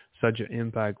such an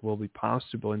impact will be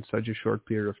possible in such a short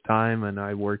period of time. And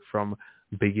I work from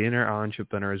beginner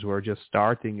entrepreneurs who are just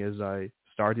starting as I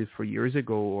started 4 years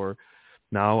ago, or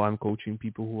now I'm coaching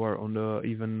people who are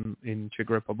even in Czech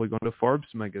Republic on the Forbes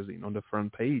magazine on the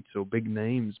front page. So big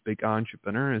names, big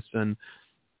entrepreneurs. And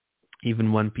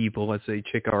even when people, let's say,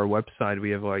 check our website,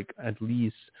 we have like at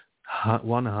least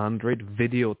 100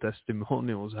 video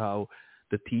testimonials how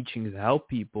the teachings help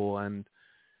people. And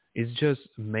it's just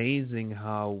amazing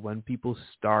how when people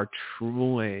start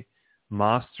truly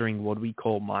mastering what we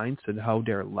call mindset, how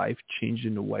their life changed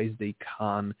in the ways they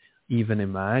can't even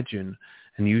imagine.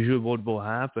 And usually what will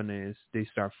happen is they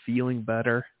start feeling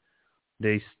better.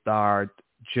 They start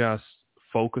just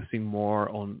focusing more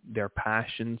on their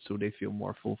passion, so they feel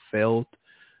more fulfilled.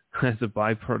 As a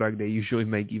byproduct, they usually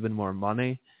make even more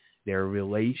money. Their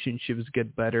relationships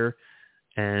get better,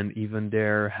 and even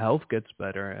their health gets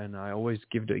better. And I always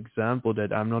give the example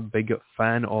that I'm not big a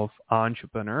fan of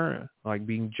entrepreneur, like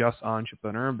being just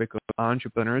entrepreneur, because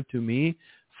entrepreneur to me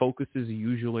focuses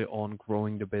usually on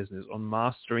growing the business, on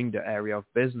mastering the area of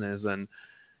business. And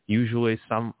usually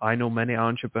I know many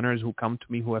entrepreneurs who come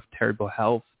to me who have terrible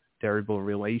health, terrible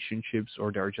relationships,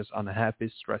 or they're just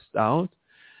unhappy, stressed out.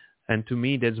 And to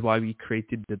me, that's why we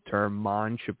created the term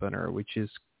entrepreneur, which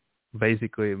is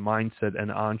basically mindset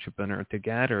and entrepreneur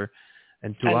together.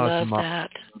 And to I us, love that.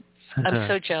 I'm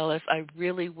so jealous. I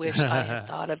really wish I had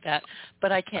thought of that,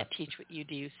 but I can't teach what you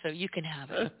do, so you can have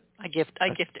it. I gift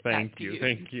it back to you.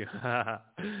 Thank you.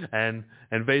 And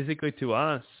basically to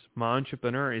us, my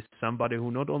entrepreneur is somebody who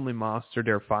not only master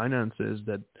their finances,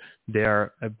 that they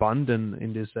are abundant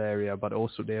in this area, but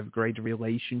also they have great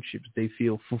relationships. They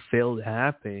feel fulfilled,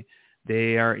 happy.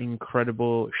 They are in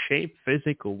incredible shape,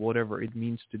 physical, whatever it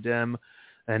means to them.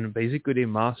 And basically they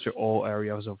master all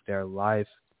areas of their life.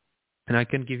 And I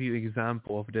can give you an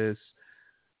example of this.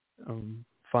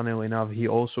 Funnily enough, he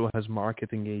also has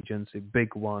marketing agency,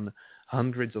 big one,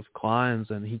 hundreds of clients,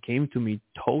 and he came to me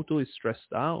totally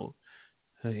stressed out.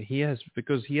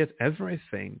 Because he had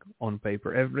everything on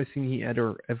paper, everything he had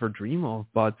or ever dream of,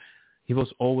 but he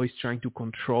was always trying to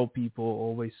control people,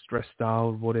 always stressed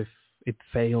out. What if it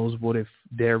fails? What if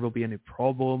there will be any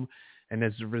problem? And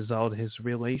as a result, his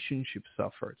relationship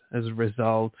suffered. As a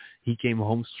result, he came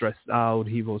home stressed out.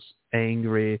 He was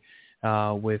angry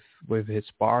with his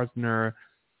partner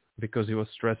because he was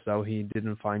stressed out. He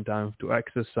didn't find time to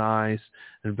exercise.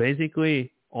 And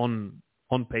basically, on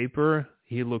paper,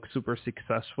 he looked super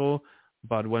successful.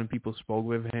 But when people spoke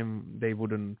with him, they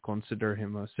wouldn't consider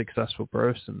him a successful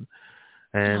person.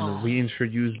 And we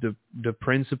introduced the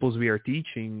principles we are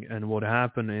teaching. And what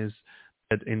happened is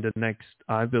that in the next,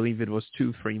 I believe it was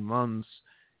 2-3 months,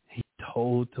 he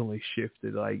totally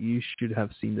shifted. Like, you should have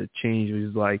seen the change. It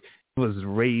was like, he was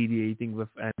radiating with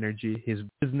energy. His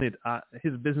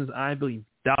business, I believe,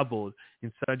 doubled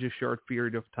in such a short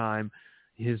period of time.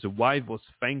 His wife was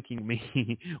thanking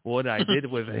me what I did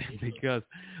with him, because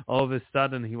all of a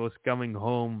sudden he was coming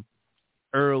home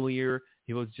earlier.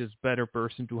 He was just a better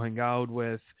person to hang out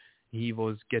with. He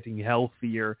was getting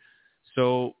healthier.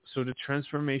 So the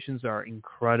transformations are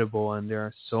incredible, and there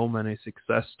are so many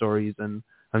success stories, and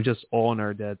I'm just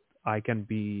honored that I can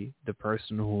be the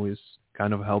person who is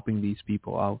kind of helping these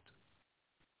people out.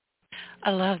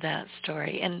 I love that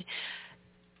story. And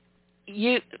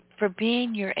you, for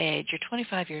being your age, you're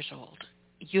 25 years old,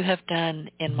 you have done,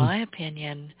 in my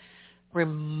opinion,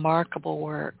 remarkable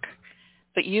work.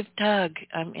 But you've dug,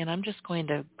 and I'm just going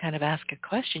to kind of ask a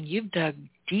question, you've dug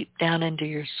deep down into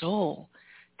your soul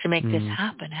to make this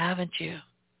happen, haven't you?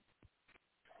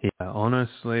 Yeah,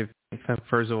 honestly,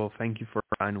 first of all, thank you for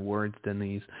kind words,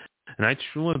 Denise. And I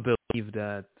truly believe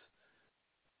that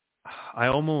I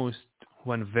almost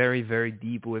went very, very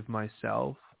deep with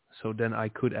myself. So then I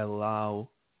could allow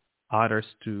others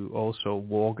to also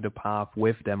walk the path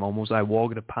with them. Almost I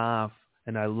walked the path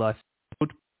and I left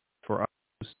footprint for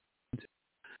others.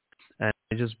 And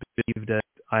I just believe that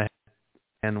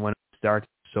and when I started,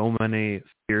 so many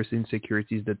fears,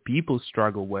 insecurities that people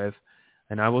struggle with,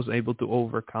 and I was able to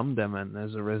overcome them. And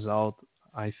as a result,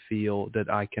 I feel that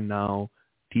I can now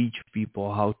teach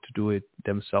people how to do it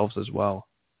themselves as well.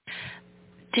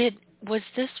 Was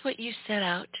this what you set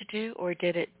out to do, or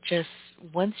did it just,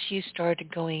 once you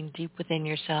started going deep within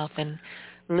yourself and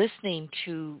listening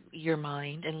to your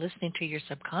mind and listening to your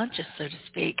subconscious, so to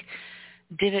speak,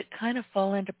 did it kind of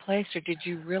fall into place, or did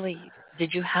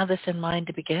you have this in mind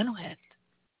to begin with?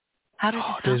 How did it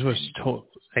happen? This was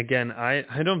again, I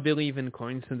don't believe in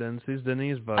coincidences,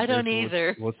 Denise, but I don't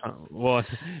either.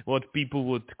 What people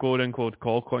would quote unquote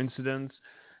call coincidence.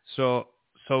 So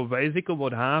basically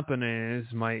what happened is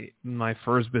my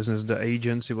first business, the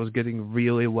agency, was getting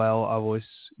really well. I was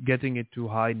getting it to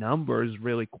high numbers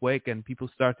really quick, and people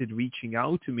started reaching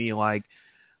out to me like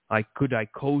could I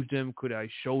coach them? Could I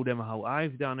show them how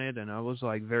I've done it? And I was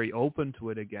like very open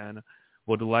to it again,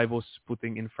 what life was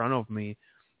putting in front of me.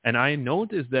 And I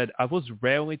noticed that I was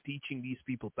rarely teaching these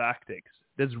people tactics.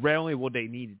 That's rarely what they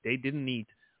needed. They didn't need,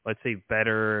 let's say,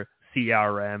 better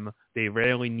CRM. They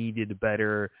rarely needed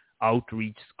better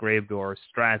outreach script or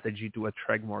strategy to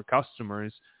attract more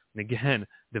customers. And again,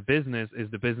 the business is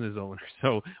the business owner.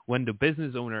 So when the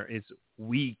business owner is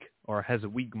weak or has a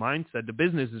weak mindset, the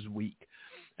business is weak.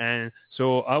 And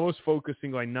so I was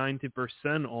focusing like 90%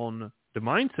 on the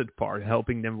mindset part,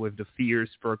 helping them with the fears,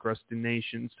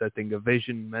 procrastination, setting a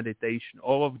vision, meditation,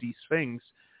 all of these things.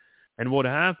 And what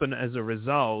happened as a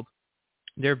result,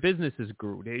 their businesses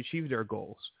grew. They achieved their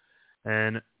goals.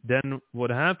 And then what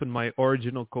happened, my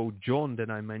original coach, John,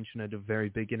 that I mentioned at the very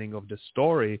beginning of the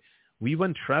story, we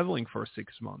went traveling for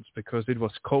 6 months because it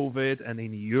was COVID, and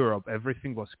in Europe,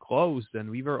 everything was closed. And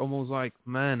we were almost like,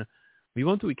 man, we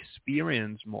want to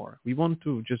experience more. We want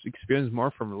to just experience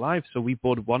more from life. So we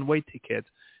bought one-way ticket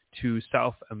to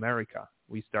South America.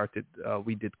 We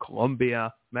did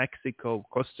Colombia, Mexico,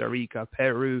 Costa Rica,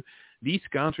 Peru, these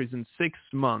countries in 6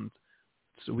 months.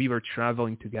 So we were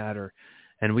traveling together,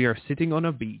 and we are sitting on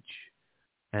a beach.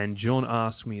 And John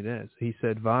asked me this. He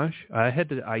said, Vash, I had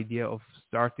the idea of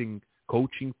starting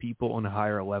coaching people on a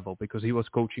higher level, because he was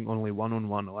coaching only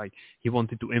one-on-one, like he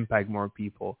wanted to impact more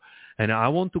people. And I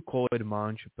want to call it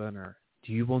Entrepreneur.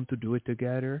 Do you want to do it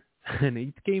together? And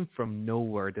it came from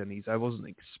nowhere, Denise. I wasn't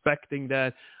expecting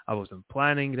that. I wasn't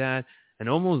planning that. And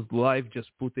almost life just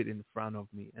put it in front of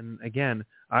me. And again,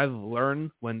 I've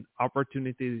learned when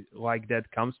opportunity like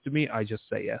that comes to me, I just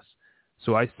say yes.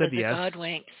 So I said yes. God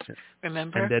winks.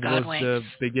 Remember? And that God was winks. the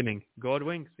beginning. God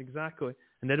winks, exactly.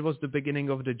 And that was the beginning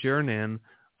of the journey, and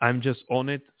I'm just on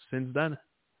it since then.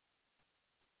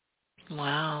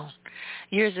 Wow.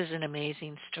 Yours is an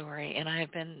amazing story, and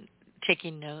I've been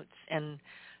taking notes and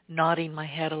nodding my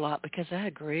head a lot because I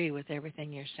agree with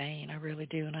everything you're saying. I really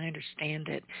do, and I understand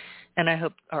it. And I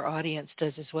hope our audience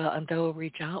does as well, and they'll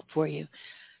reach out for you.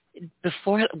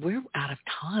 Before we're out of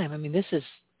time, I mean,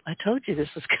 I told you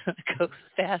this was going to go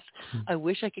fast. I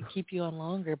wish I could keep you on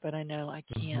longer, but I know I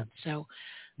can't. So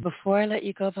before I let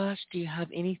you go, Vash, do you have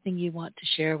anything you want to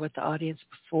share with the audience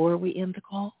before we end the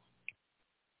call?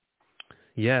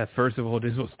 Yeah, first of all,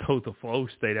 this was total flow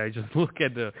state. I just look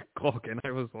at the clock and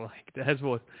I was like, that's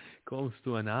what close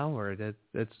to an hour.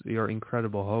 That's your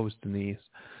incredible host, Denise.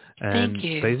 And thank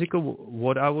you. Basically,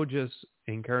 what I would just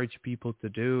encourage people to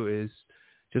do is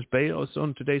just based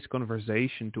on today's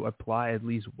conversation to apply at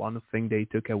least one thing they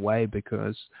took away,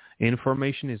 because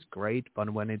information is great, but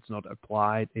when it's not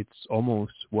applied, it's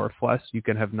almost worthless. You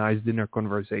can have nice dinner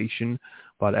conversation,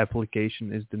 but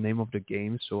application is the name of the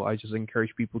game. So I just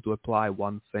encourage people to apply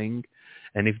one thing.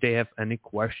 And if they have any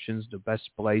questions, the best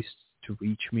place to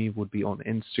reach me would be on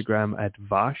Instagram at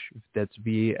Vash. That's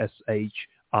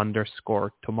VASH_Tomanec,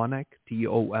 TOMANEC.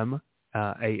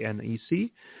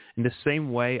 In the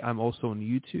same way, I'm also on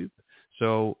YouTube.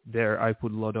 So there I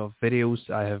put a lot of videos.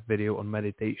 I have video on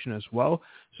meditation as well.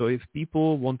 So if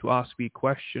people want to ask me a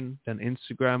question, then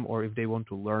Instagram, or if they want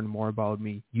to learn more about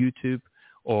me, YouTube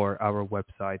or our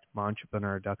website,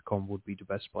 entrepreneur.com would be the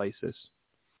best places.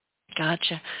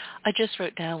 Gotcha. I just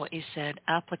wrote down what you said.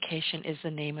 Application is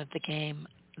the name of the game.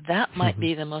 That might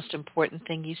be the most important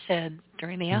thing you said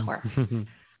during the hour.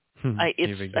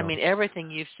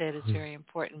 Everything you've said is very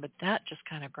important, but that just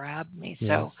kind of grabbed me. Yes.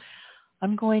 So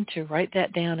I'm going to write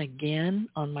that down again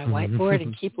on my whiteboard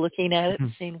and keep looking at it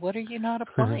and seeing, what are you not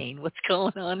applying? What's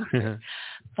going on here?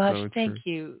 Vash, thank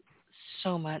you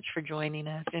so much for joining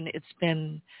us. And it's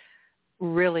been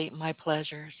really my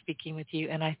pleasure speaking with you,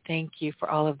 and I thank you for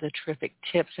all of the terrific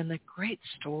tips and the great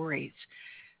stories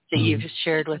that you've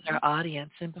shared with our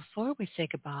audience. And before we say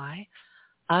goodbye,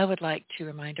 I would like to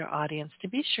remind our audience to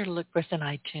be sure to look for us on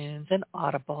iTunes and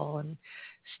Audible and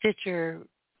Stitcher,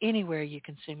 anywhere you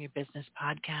consume your business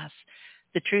podcasts.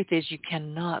 The truth is you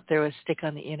cannot throw a stick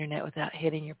on the internet without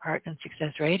hitting your partner in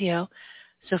Success Radio.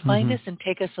 So find us and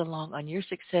take us along on your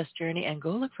success journey, and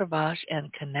go look for Vash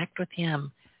and connect with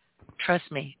him.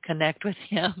 Trust me, connect with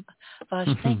him. Vash,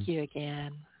 thank you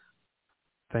again.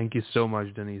 Thank you so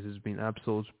much, Denise. It's been an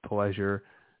absolute pleasure,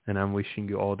 and I'm wishing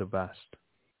you all the best.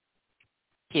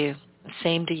 Thank you.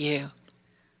 Same to you.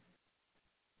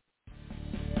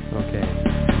 Okay.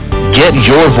 Get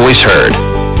your voice heard.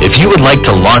 If you would like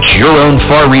to launch your own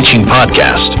far-reaching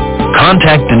podcast,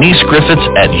 contact Denise Griffiths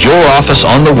at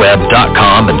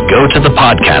yourofficeontheweb.com and go to the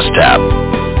podcast tab.